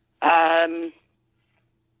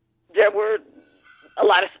 there were a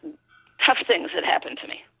lot of tough things that happened to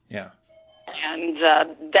me. Yeah. And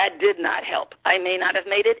that did not help. I may not have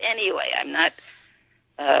made it anyway. I'm not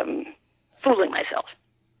fooling myself.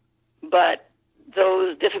 But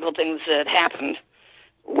those difficult things that happened,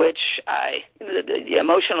 which the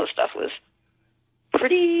emotional stuff was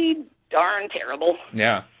pretty darn terrible.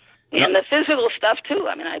 Yeah. And the physical stuff, too.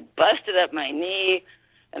 I mean, I busted up my knee,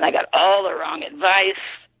 and I got all the wrong advice,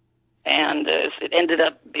 and it ended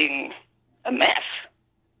up being a mess.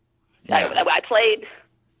 Yeah. I played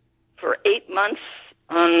for 8 months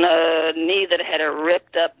on a knee that had a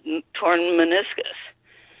ripped-up, torn meniscus.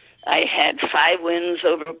 I had 5 wins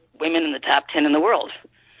over women in the top 10 in the world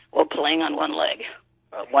while playing on one leg,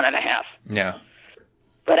 or 1.5. Yeah.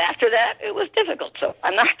 But after that, it was difficult. So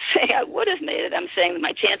I'm not saying I would have made it. I'm saying that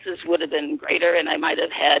my chances would have been greater, and I might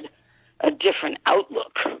have had a different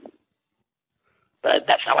outlook. But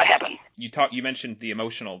that's not what happened. You mentioned the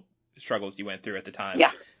emotional struggles you went through at the time.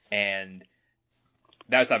 Yeah. And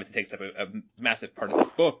that obviously takes up a massive part of this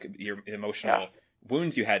book, your emotional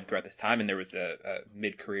wounds you had throughout this time, and there was a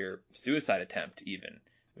mid-career suicide attempt even,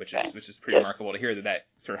 which is pretty remarkable to hear that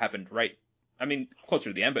sort of happened right. I mean, closer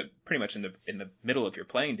to the end, but pretty much in the middle of your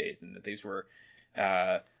playing days, and that these were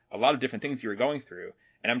a lot of different things you were going through.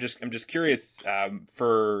 And I'm just curious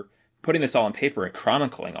for putting this all on paper and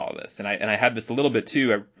chronicling all this. And I had this a little bit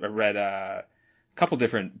too. I read a couple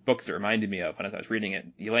different books that reminded me of when I was reading it.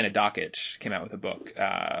 Jelena Dokic came out with a book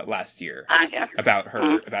last year about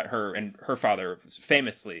her and her father was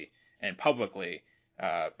famously and publicly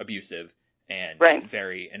abusive and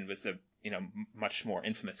was a much more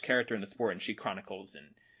infamous character in the sport, and she chronicles and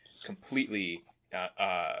completely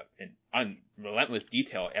in relentless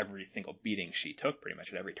detail every single beating she took, pretty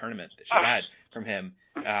much at every tournament that she had from him.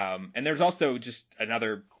 And there's also just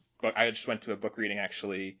another book. I just went to a book reading,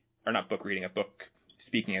 actually, or not book reading, a book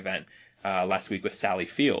speaking event last week with Sally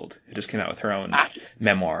Field, who just came out with her own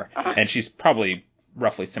memoir, and she's probably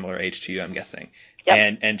roughly similar age to you, I'm guessing.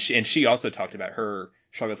 Yep. And she also talked about her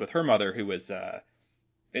struggles with her mother, who was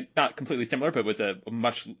not completely similar, but was a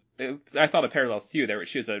much, I thought, a parallel to you there.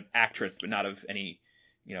 She was an actress, but not of any,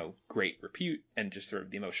 great repute, and just sort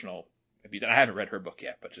of the emotional abuse. And I haven't read her book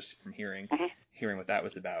yet, but just from hearing what that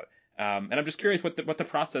was about. And I'm just curious what the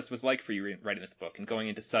process was like for you writing this book and going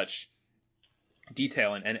into such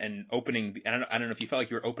detail and opening. I don't know if you felt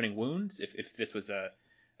like you were opening wounds, if this was a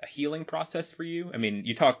healing process for you. I mean,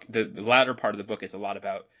 you talk, the latter part of the book is a lot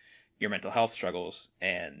about your mental health struggles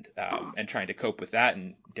and trying to cope with that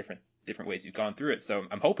in different ways you've gone through it. So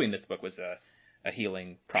I'm hoping this book was a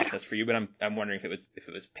healing process for you, but I'm wondering if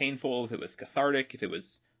it was painful, if it was cathartic, if it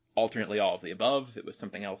was alternately all of the above, if it was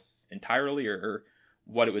something else entirely, or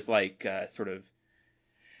what it was like sort of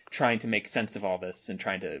trying to make sense of all this and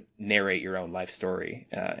trying to narrate your own life story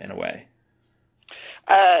in a way.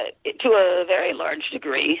 To a very large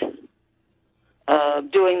degree,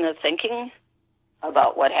 doing the thinking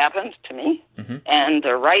about what happened to me, and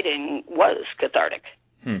the writing was cathartic.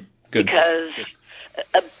 Good. Because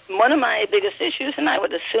one of my biggest issues, and I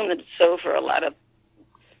would assume that it's so for a lot of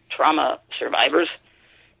trauma survivors,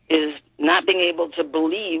 is not being able to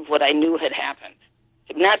believe what I knew had happened.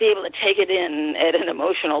 To not be able to take it in at an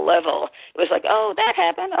emotional level. It was like, oh, that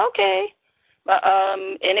happened, okay.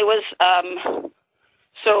 And it was,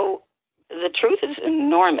 so the truth is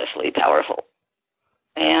enormously powerful.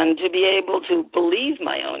 And to be able to believe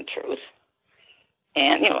my own truth,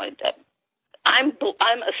 and, I'm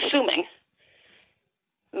assuming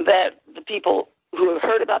that the people who have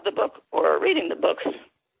heard about the book or are reading the book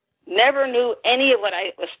never knew any of what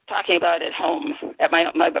I was talking about at home, at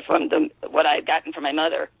what I had gotten from my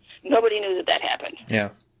mother. Nobody knew that happened. Yeah.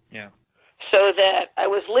 So that I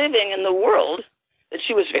was living in the world that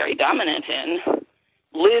she was very dominant in,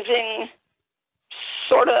 living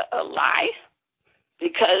sort of a lie,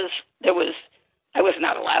 because I was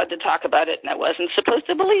not allowed to talk about it, and I wasn't supposed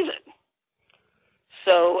to believe it.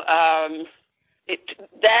 So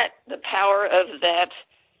the power of that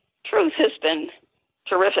truth has been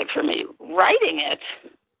terrific for me. Writing it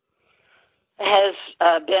has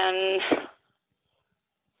been,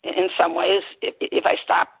 in some ways, if I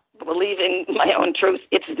stop believing my own truth,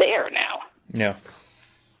 it's there now. Yeah.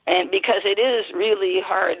 And because it is really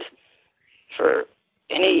hard for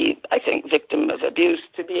any, I think, victim of abuse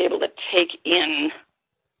to be able to take in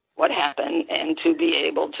what happened and to be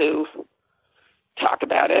able to talk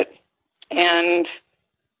about it. And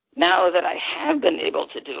now that I have been able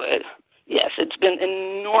to do it, yes, it's been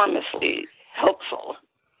enormously helpful.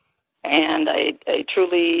 And I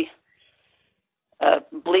truly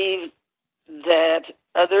believe that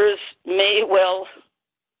others may well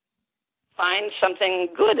find something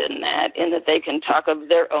good in that they can talk of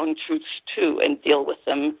their own truths too and deal with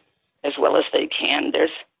them as well as they can.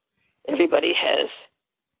 Everybody has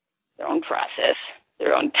their own process,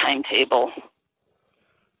 their own timetable.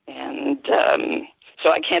 And so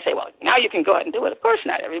I can't say, well, now you can go out and do it. Of course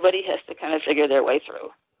not. Everybody has to kind of figure their way through.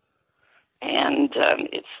 And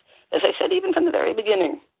it's, as I said, even from the very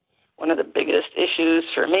beginning, one of the biggest issues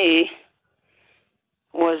for me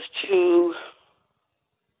was to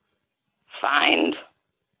find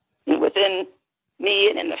within me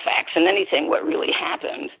and in the facts and anything what really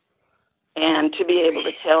happened, and to be able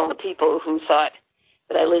to tell the people who thought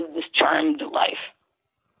that I lived this charmed life,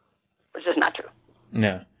 which is not true.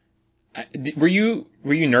 No. Were you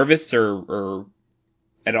nervous or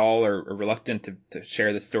at all or reluctant to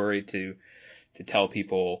share the story to tell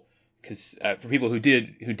people? Because for people who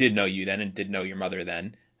did know you then and did know your mother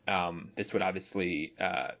then, this would obviously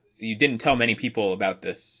you didn't tell many people about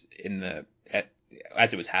this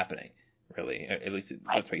as it was happening, really. At least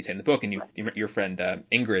that's what you say in the book. And your friend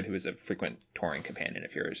Ingrid, who is a frequent touring companion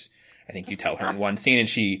of yours, I think you tell her in one scene, and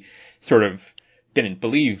she sort of didn't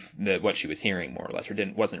believe what she was hearing, more or less, or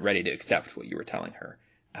wasn't ready to accept what you were telling her.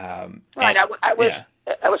 Right. It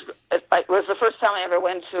was the first time I ever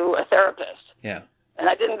went to a therapist. Yeah. And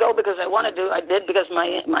I didn't go because I wanted to. I did because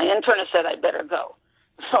my internist said I'd better go.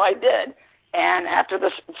 So I did. And after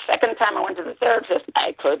the second time I went to the therapist,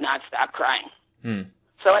 I could not stop crying.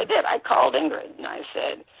 So I did. I called Ingrid and I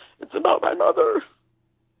said, it's about my mother.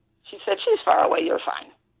 She said, she's far away, you're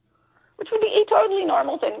fine. Which would be a totally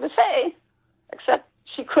normal thing to say, except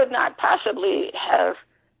she could not possibly have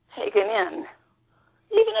taken in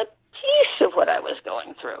even a piece of what I was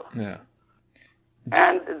going through. Yeah.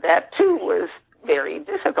 And that, too, was very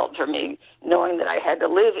difficult for me, knowing that I had to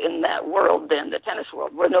live in that world then, the tennis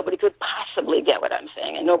world, where nobody could possibly get what I'm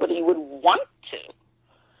saying, and nobody would want to.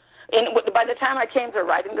 And by the time I came to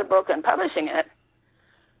writing the book and publishing it,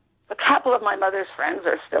 a couple of my mother's friends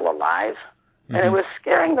are still alive, and it was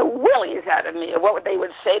scaring the willies out of me of what they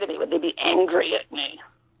would say to me. Would they be angry at me?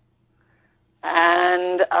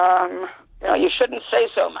 And, you shouldn't say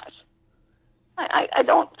so much. I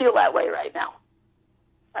don't feel that way right now.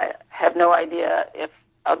 I have no idea if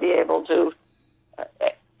I'll be able to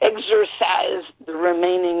exorcise the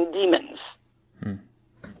remaining demons.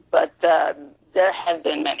 But there have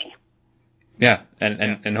been many. Yeah,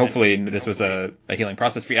 and hopefully this was a healing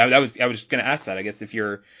process for you. I was just going to ask that. I guess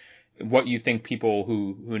what you think people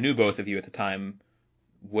who knew both of you at the time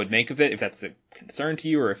would make of it, if that's a concern to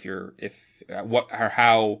you, or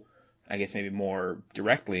how, I guess maybe more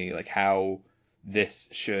directly, like how this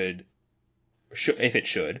should if it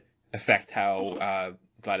should affect how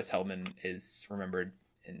Gladys Heldman is remembered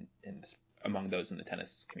in among those in the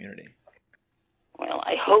tennis community. Well,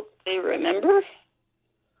 I hope they remember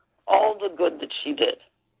all the good that she did.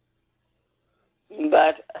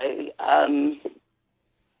 But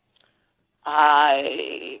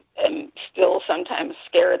I am still sometimes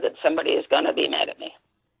scared that somebody is going to be mad at me.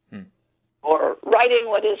 Or writing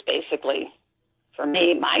what is basically, for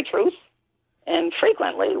me, my truth, and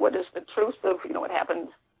frequently what is the truth of, what happened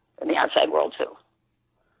in the outside world, too.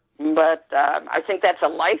 But I think that's a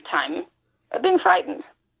lifetime of being frightened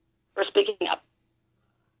for speaking up.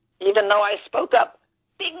 Even though I spoke up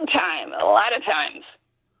big time, a lot of times,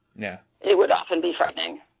 it would often be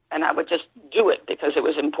frightening, and I would just do it because it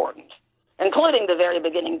was important, including the very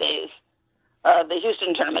beginning days of the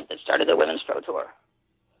Houston tournament that started the Women's Pro Tour,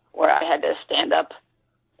 where I had to stand up,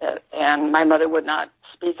 and my mother would not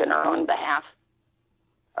speak in her own behalf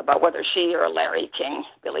about whether she or Larry King,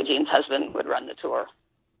 Billie Jean's husband, would run the tour.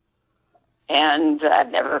 And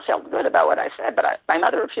I've never felt good about what I said, but my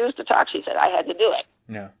mother refused to talk. She said I had to do it.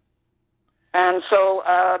 Yeah. And so,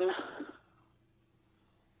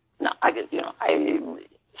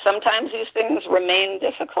 sometimes these things remain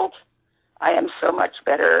difficult. I am so much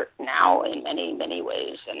better now in many, many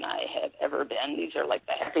ways than I have ever been. These are like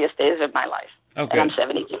the happiest days of my life. Oh, good. And I'm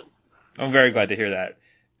 72. I'm very glad to hear that.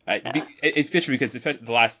 It's especially because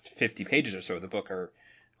the last 50 pages or so of the book are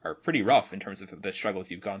pretty rough in terms of the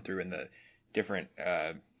struggles you've gone through and the different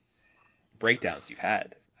breakdowns you've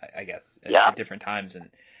had, I guess, at different times and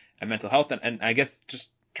mental health. And I guess just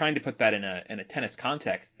trying to put that in a tennis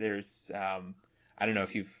context, there's I don't know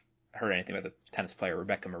if you've heard anything about the tennis player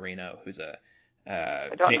Rebecca Marino, who's a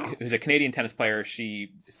Canadian tennis player.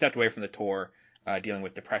 She stepped away from the tour dealing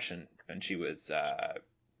with depression, and she was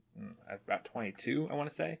about 22, I want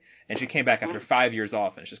to say, and she came back after 5 years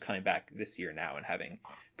off, and she's coming back this year now and having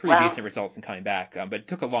pretty decent results and coming back. But it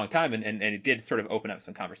took a long time, and it did sort of open up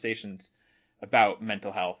some conversations about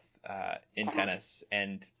mental health in tennis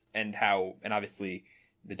and how, and obviously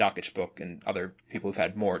the Dokic book and other people who've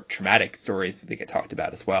had more traumatic stories that get talked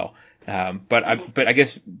about as well. But I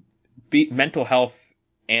guess mental health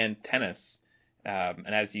and tennis,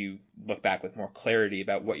 and as you look back with more clarity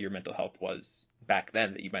about what your mental health was back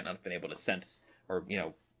then that you might not have been able to sense or,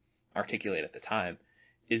 articulate at the time,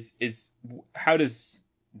 is how does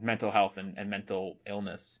mental health and mental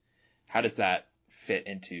illness, how does that fit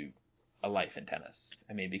into a life in tennis?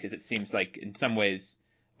 I mean, because it seems like in some ways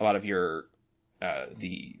a lot of your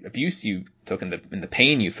the abuse you took and the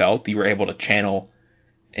pain you felt, you were able to channel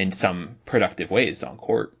in some productive ways on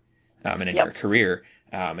court and in your career.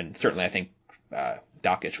 And certainly I think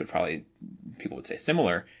Dokic people would say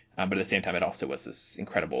similar, but at the same time it also was this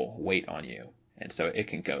incredible weight on you. And so it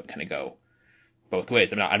can go both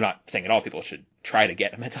ways. I'm not saying at all people should try to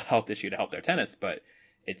get a mental health issue to help their tennis, but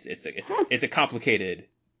it's a complicated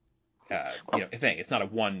thing. It's not a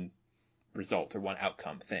one result or one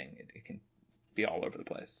outcome thing. It can be all over the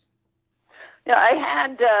place. Yeah,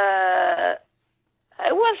 I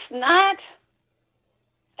was not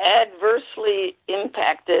adversely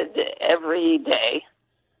impacted every day.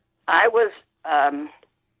 I was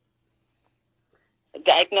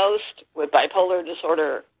diagnosed with bipolar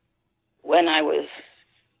disorder when I was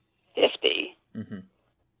 50.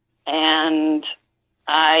 And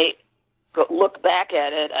I look back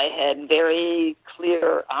at it, I had very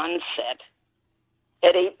clear onset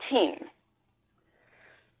at 18.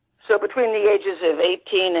 So between the ages of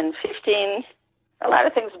 18 and 15, a lot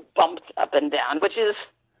of things bumped up and down, which is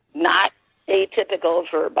not atypical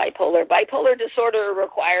for bipolar. Bipolar disorder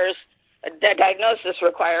a diagnosis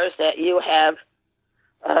requires that you have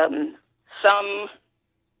some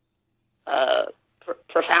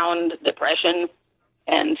profound depression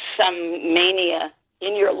and some mania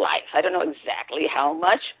in your life. I don't know exactly how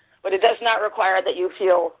much, but it does not require that you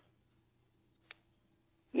feel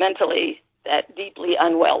mentally that deeply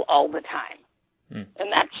unwell all the time.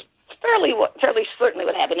 And that's fairly certainly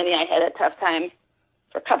what happened to me. I had a tough time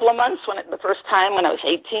for a couple of months the first time when I was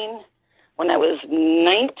 18. When I was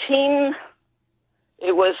 19,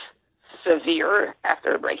 it was severe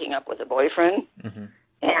after breaking up with a boyfriend. Mm-hmm.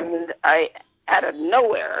 And I, out of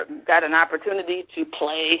nowhere, got an opportunity to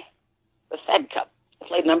play the Fed Cup. I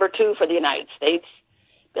played number 2 for the United States.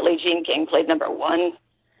 Billie Jean King played number 1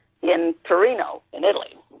 in Torino, in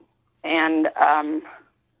Italy. And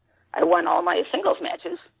I won all my singles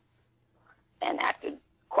matches and acted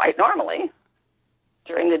quite normally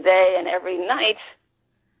during the day, and every night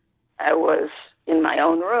I was in my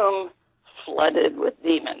own room flooded with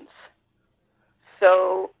demons.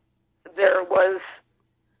 So it was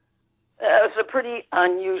a pretty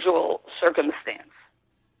unusual circumstance.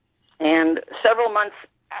 And several months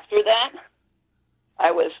after that,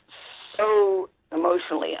 I was so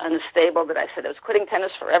emotionally unstable that I said I was quitting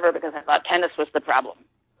tennis forever because I thought tennis was the problem.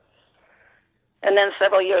 And then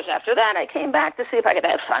several years after that, I came back to see if I could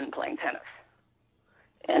have fun playing tennis.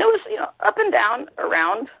 And it was, up and down,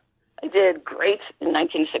 around. I did great in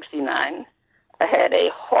 1969. I had a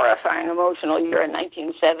horrifying emotional year in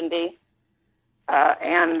 1970.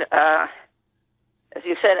 And as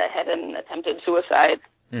you said, I had an attempted suicide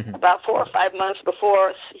about 4 or 5 months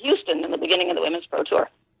before Houston in the beginning of the Women's Pro Tour.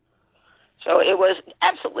 So it was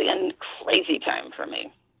absolutely a crazy time for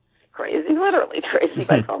me. Crazy, literally crazy,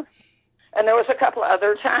 by far. And there was a couple of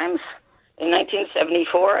other times. In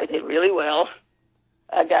 1974, I did really well.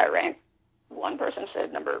 I got ranked, one person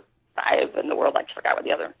said number 5 in the world. I forgot what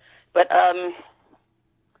the other. But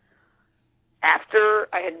after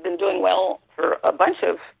I had been doing well for a bunch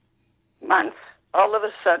of months, all of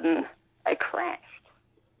a sudden I crashed.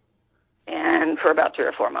 And for about 3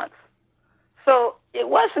 or 4 months. So it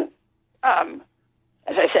wasn't,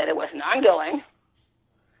 as I said, it wasn't ongoing,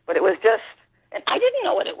 but it was just, and I didn't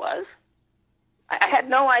know what it was. I had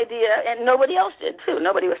no idea, and nobody else did, too.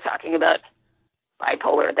 Nobody was talking about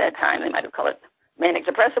bipolar at that time. They might have called it manic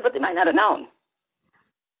depressive, but they might not have known.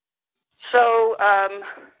 So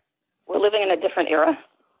we're living in a different era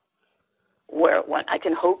where I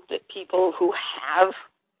can hope that people who have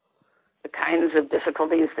the kinds of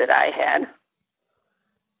difficulties that I had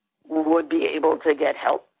would be able to get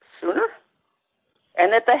help sooner,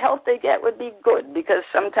 and that the help they get would be good, because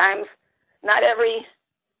sometimes not every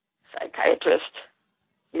psychiatrist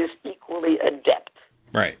is equally adept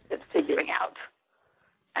at figuring out.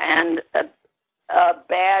 And a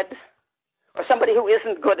bad, or somebody who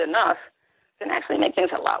isn't good enough can actually make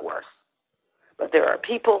things a lot worse. But there are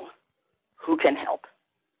people who can help,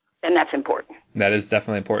 and that's important. That is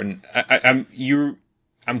definitely important.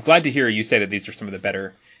 I'm glad to hear you say that these are some of the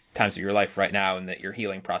better times of your life right now, and that your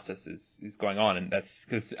healing process is going on. And that's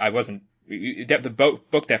because the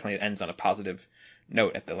book definitely ends on a positive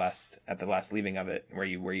note at the last leaving of it, where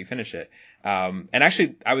you finish it. And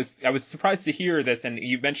actually, I was surprised to hear this, and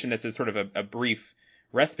you mentioned this as sort of a brief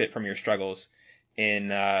respite from your struggles in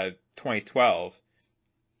 2012.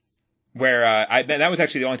 Where that was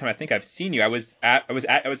actually the only time I think I've seen you. I was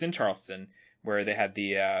in Charleston, where they had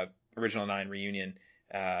the Original 9 reunion,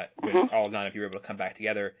 with all 9 of you were able to come back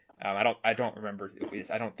together. I don't remember.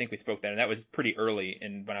 I don't think we spoke then, and that was pretty early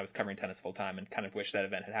when I was covering tennis full time, and kind of wish that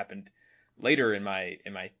event had happened later in my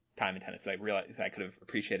time in tennis. So I realized I could have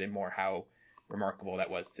appreciated more how remarkable that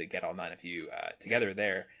was to get all 9 of you together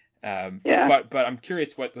there. But I'm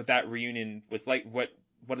curious what that reunion was like. What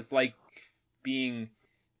it's like being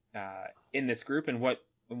in this group, and what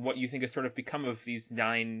you think has sort of become of these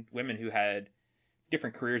 9 women who had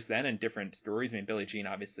different careers then and different stories. I mean, Billie Jean,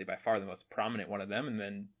 obviously by far the most prominent one of them, and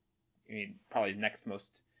then probably next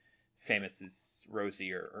most famous is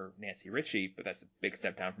Rosie or Nancy Richie, but that's a big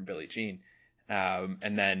step down from Billie Jean.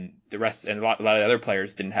 And then the rest, and a lot of the other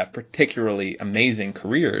players didn't have particularly amazing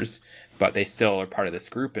careers, but they still are part of this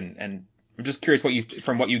group. And I'm just curious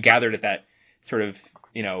from what you gathered at that sort of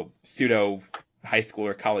pseudo high school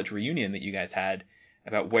or college reunion that you guys had,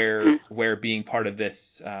 about where being part of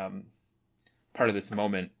this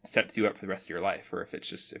moment sets you up for the rest of your life, or if it's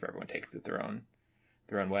just, if everyone takes it their own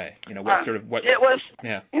way. It was.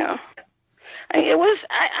 Yeah. It was.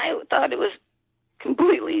 I thought it was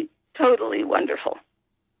completely, totally wonderful.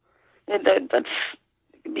 Let's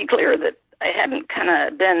be clear that I hadn't kind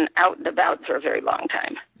of been out and about for a very long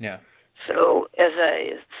time. Yeah. So as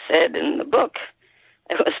I said in the book,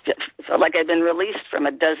 it felt like I'd been released from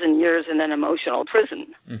a dozen years in an emotional prison.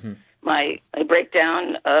 Mm-hmm. My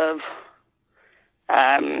breakdown of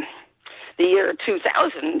The year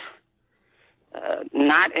 2000,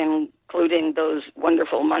 not including those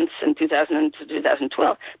wonderful months in 2000 to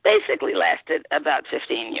 2012, basically lasted about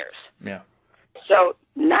 15 years. Yeah. So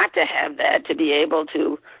not to have that, to be able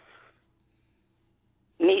to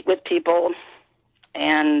meet with people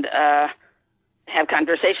and have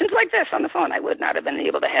conversations like this on the phone, I would not have been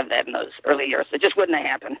able to have that in those early years. It just wouldn't have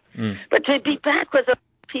happened. But to be back with the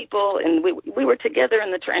people, and we were together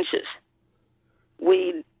in the trenches.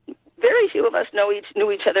 Very few of us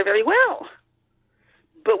knew each other very well,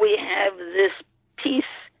 but we have this piece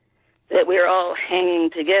that we're all hanging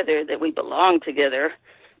together, that we belong together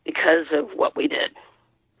because of what we did.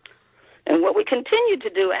 And what we continued to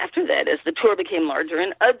do after that, as the tour became larger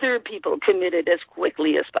and other people committed as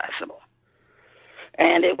quickly as possible.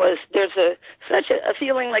 And there's such a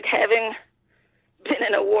feeling like having been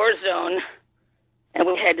in a war zone and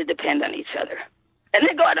we had to depend on each other. And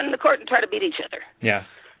then go out on the court and try to beat each other. Yeah.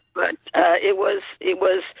 But it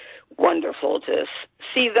was wonderful to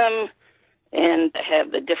see them and to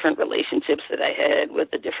have the different relationships that I had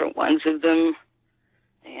with the different ones of them.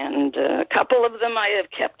 And a couple of them I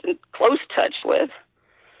have kept in close touch with,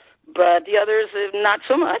 but the others not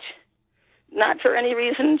so much. Not for any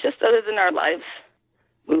reason, just other than our lives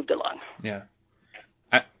moved along. Yeah.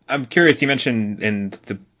 I'm curious, you mentioned in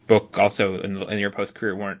the book also in your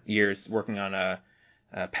post-career years working on a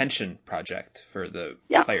pension project for the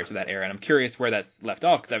players of that era, and I'm curious where that's left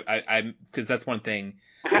off, because that's one thing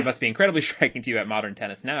that must be incredibly striking to you at modern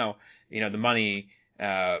tennis now. The money.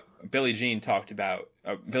 Billie Jean talked about.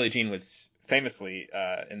 Billie Jean was famously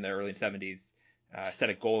in the early 70s set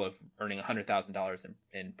a goal of earning $100,000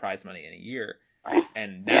 in prize money in a year,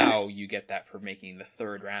 and now you get that for making the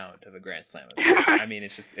third round of a Grand Slam. I mean,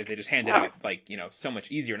 it's just they just hand it out so much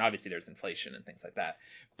easier, and obviously there's inflation and things like that,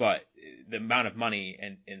 but the amount of money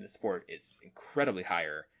in the sport is incredibly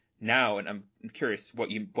higher now, and I'm curious what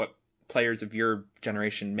players of your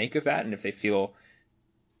generation make of that, and if they feel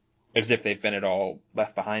as if they've been at all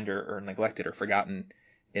left behind or neglected or forgotten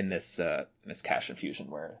in this cash infusion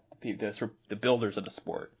where the builders of the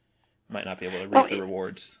sport might not be able to reap the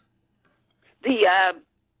rewards. The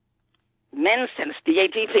men's tennis, the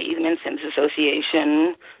ATP, the Men's Tennis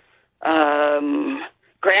Association,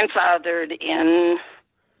 grandfathered in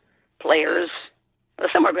players.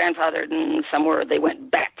 Some were grandfathered and some they went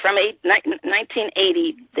back. From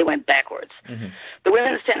 1980, they went backwards. Mm-hmm. The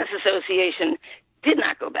Women's Tennis Association did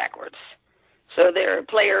not go backwards. So there are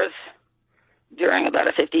players during about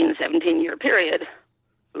a 15, 17-year period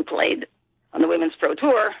who played on the Women's Pro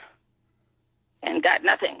Tour and got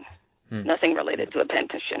nothing, nothing related to a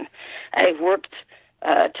pension. I've worked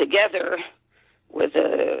together with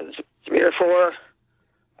 3 or 4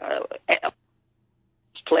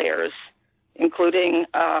 players, including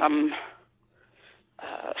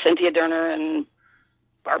Cynthia Durner and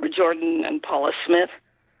Barbara Jordan and Paula Smith,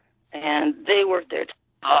 and they worked their tail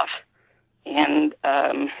off. And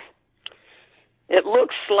it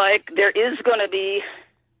looks like there is going to be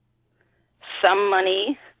some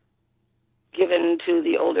money given to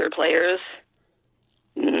the older players,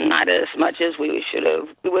 not as much as we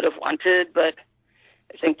would have wanted, but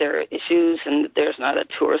I think there are issues and that there's not a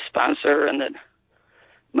tour sponsor and that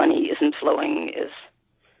money isn't flowing is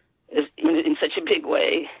in such a big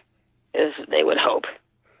way as they would hope.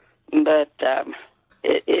 But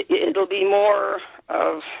it'll be more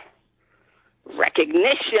of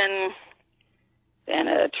recognition than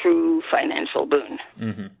a true financial boon.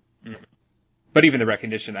 Mm-hmm. Mm-hmm. But even the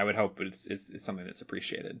recognition, I would hope, is something that's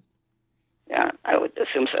appreciated. Yeah, I would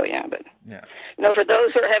assume so, yeah. But, for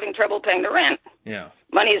those who are having trouble paying the rent,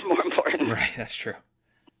 money is more important. Right, that's true.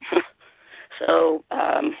 So,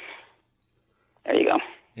 there you go.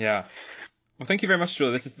 Yeah. Well, thank you very much,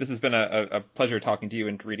 Julie. This has been a pleasure talking to you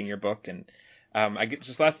and reading your book. And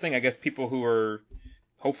just last thing, I guess people who are,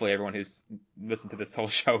 hopefully everyone who's listened to this whole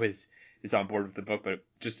show is on board with the book. But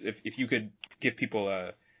just if you could give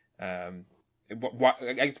people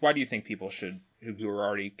why do you think people who are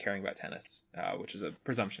already caring about tennis, which is a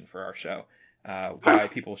presumption for our show, why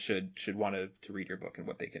people should want to read your book and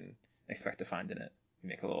what they can expect to find in it?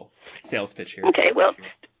 Make a little sales pitch here. Okay, well,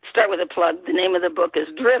 start with a plug. The name of the book is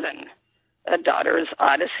Driven, A Daughter's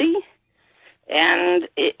Odyssey, and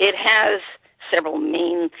it has several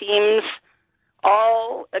main themes,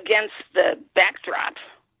 all against the backdrop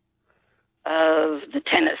of the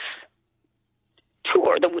tennis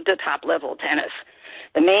tour, the top-level tennis.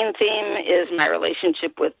 The main theme is my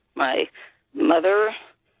relationship with my mother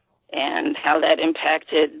and how that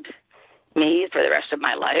impacted me for the rest of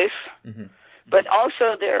my life. Mm-hmm. But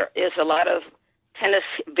also there is a lot of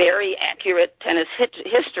very accurate tennis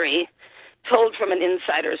history told from an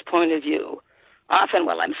insider's point of view, often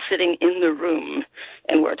while I'm sitting in the room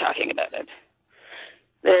and we're talking about it.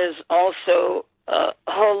 There's also a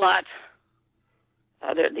whole lot.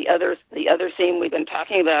 The other theme we've been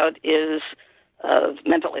talking about is of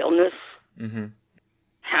mental illness, mm-hmm.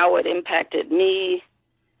 how it impacted me,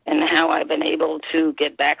 and how I've been able to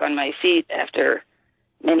get back on my feet after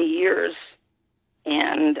many years.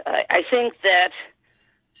 And I think that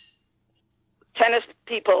tennis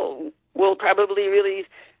people will probably really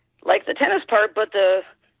like the tennis part, but the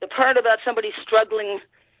part about somebody struggling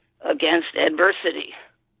against adversity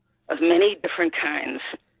of many different kinds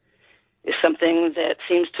is something that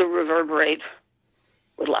seems to reverberate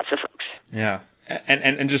with lots of folks. Yeah.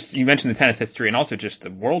 And just, you mentioned the tennis history and also just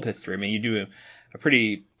the world history. I mean, you do a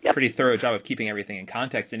pretty thorough job of keeping everything in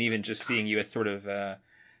context, and even just seeing you as sort of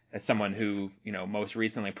as someone who, most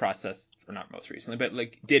recently processed, or not most recently, but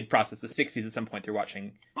did process the 60s at some point through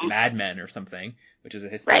watching Mad Men or something, which is a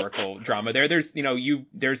historical drama. There's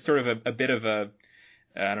there's sort of a bit of a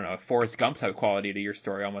a Forrest Gump type quality to your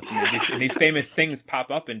story almost. And these famous things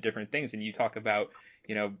pop up in different things, and you talk about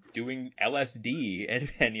doing LSD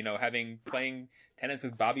and playing tennis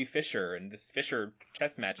with Bobby Fischer and this Fischer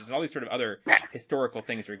chess matches and all these sort of other historical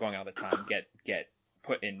things that are going on at the time get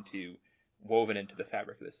woven into the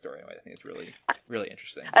fabric of this story. I think it's really, really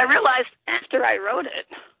interesting. I realized after I wrote it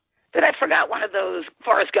that I forgot one of those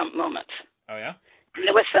Forrest Gump moments. Oh, yeah?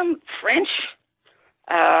 There was some French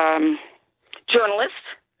journalist,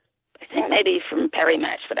 I think maybe from Paris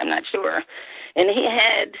Match, but I'm not sure, and he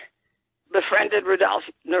had befriended Rudolf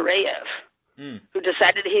Nureyev, who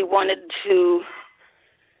decided he wanted to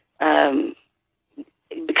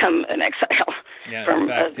become an exile from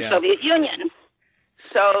the Soviet Union.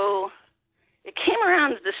 So it came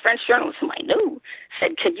around, this French journalist whom I knew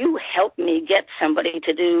said, "Could you help me get somebody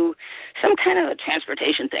to do some kind of a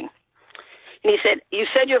transportation thing?" And he said, "You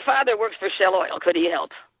said your father works for Shell Oil. Could he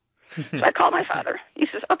help?" So I called my father. He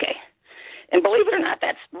says, "Okay." And believe it or not,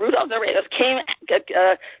 that's Rudolf Nureyev came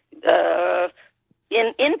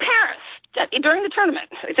in Paris during the tournament,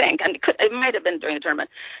 I think. It might have been during the tournament.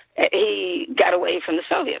 He got away from the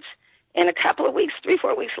Soviets. And a couple of weeks,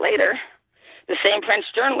 3-4 weeks later, the same French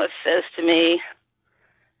journalist says to me,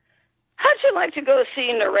 "How'd you like to go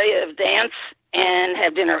see Nureyev dance and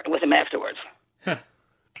have dinner with him afterwards?" So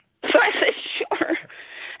I said, "Sure."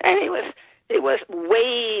 And it was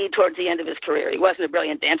way towards the end of his career. He wasn't a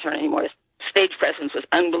brilliant dancer anymore. His stage presence was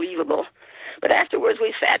unbelievable. But afterwards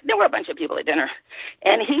we sat, there were a bunch of people at dinner,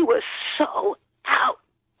 and he was so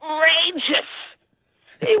outrageous.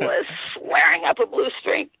 He was swearing up a blue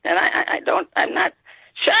string, and I'm not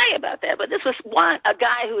shy about that, but this was a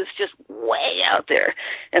guy who was just way out there,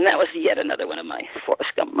 and that was yet another one of my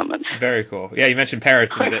Forrest Gump moments. Very cool. Yeah, you mentioned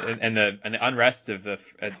Paris and the unrest of the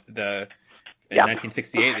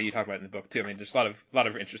 1968 that you talk about in the book too. I mean, there's a lot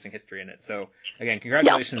of interesting history in it. So again,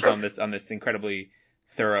 congratulations on this incredibly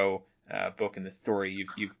thorough book and this story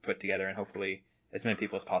you've put together, and hopefully as many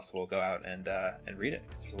people as possible go out and read it,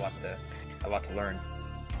 because there's a lot to learn.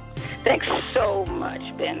 Thanks so much,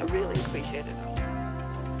 Ben. I really appreciate it.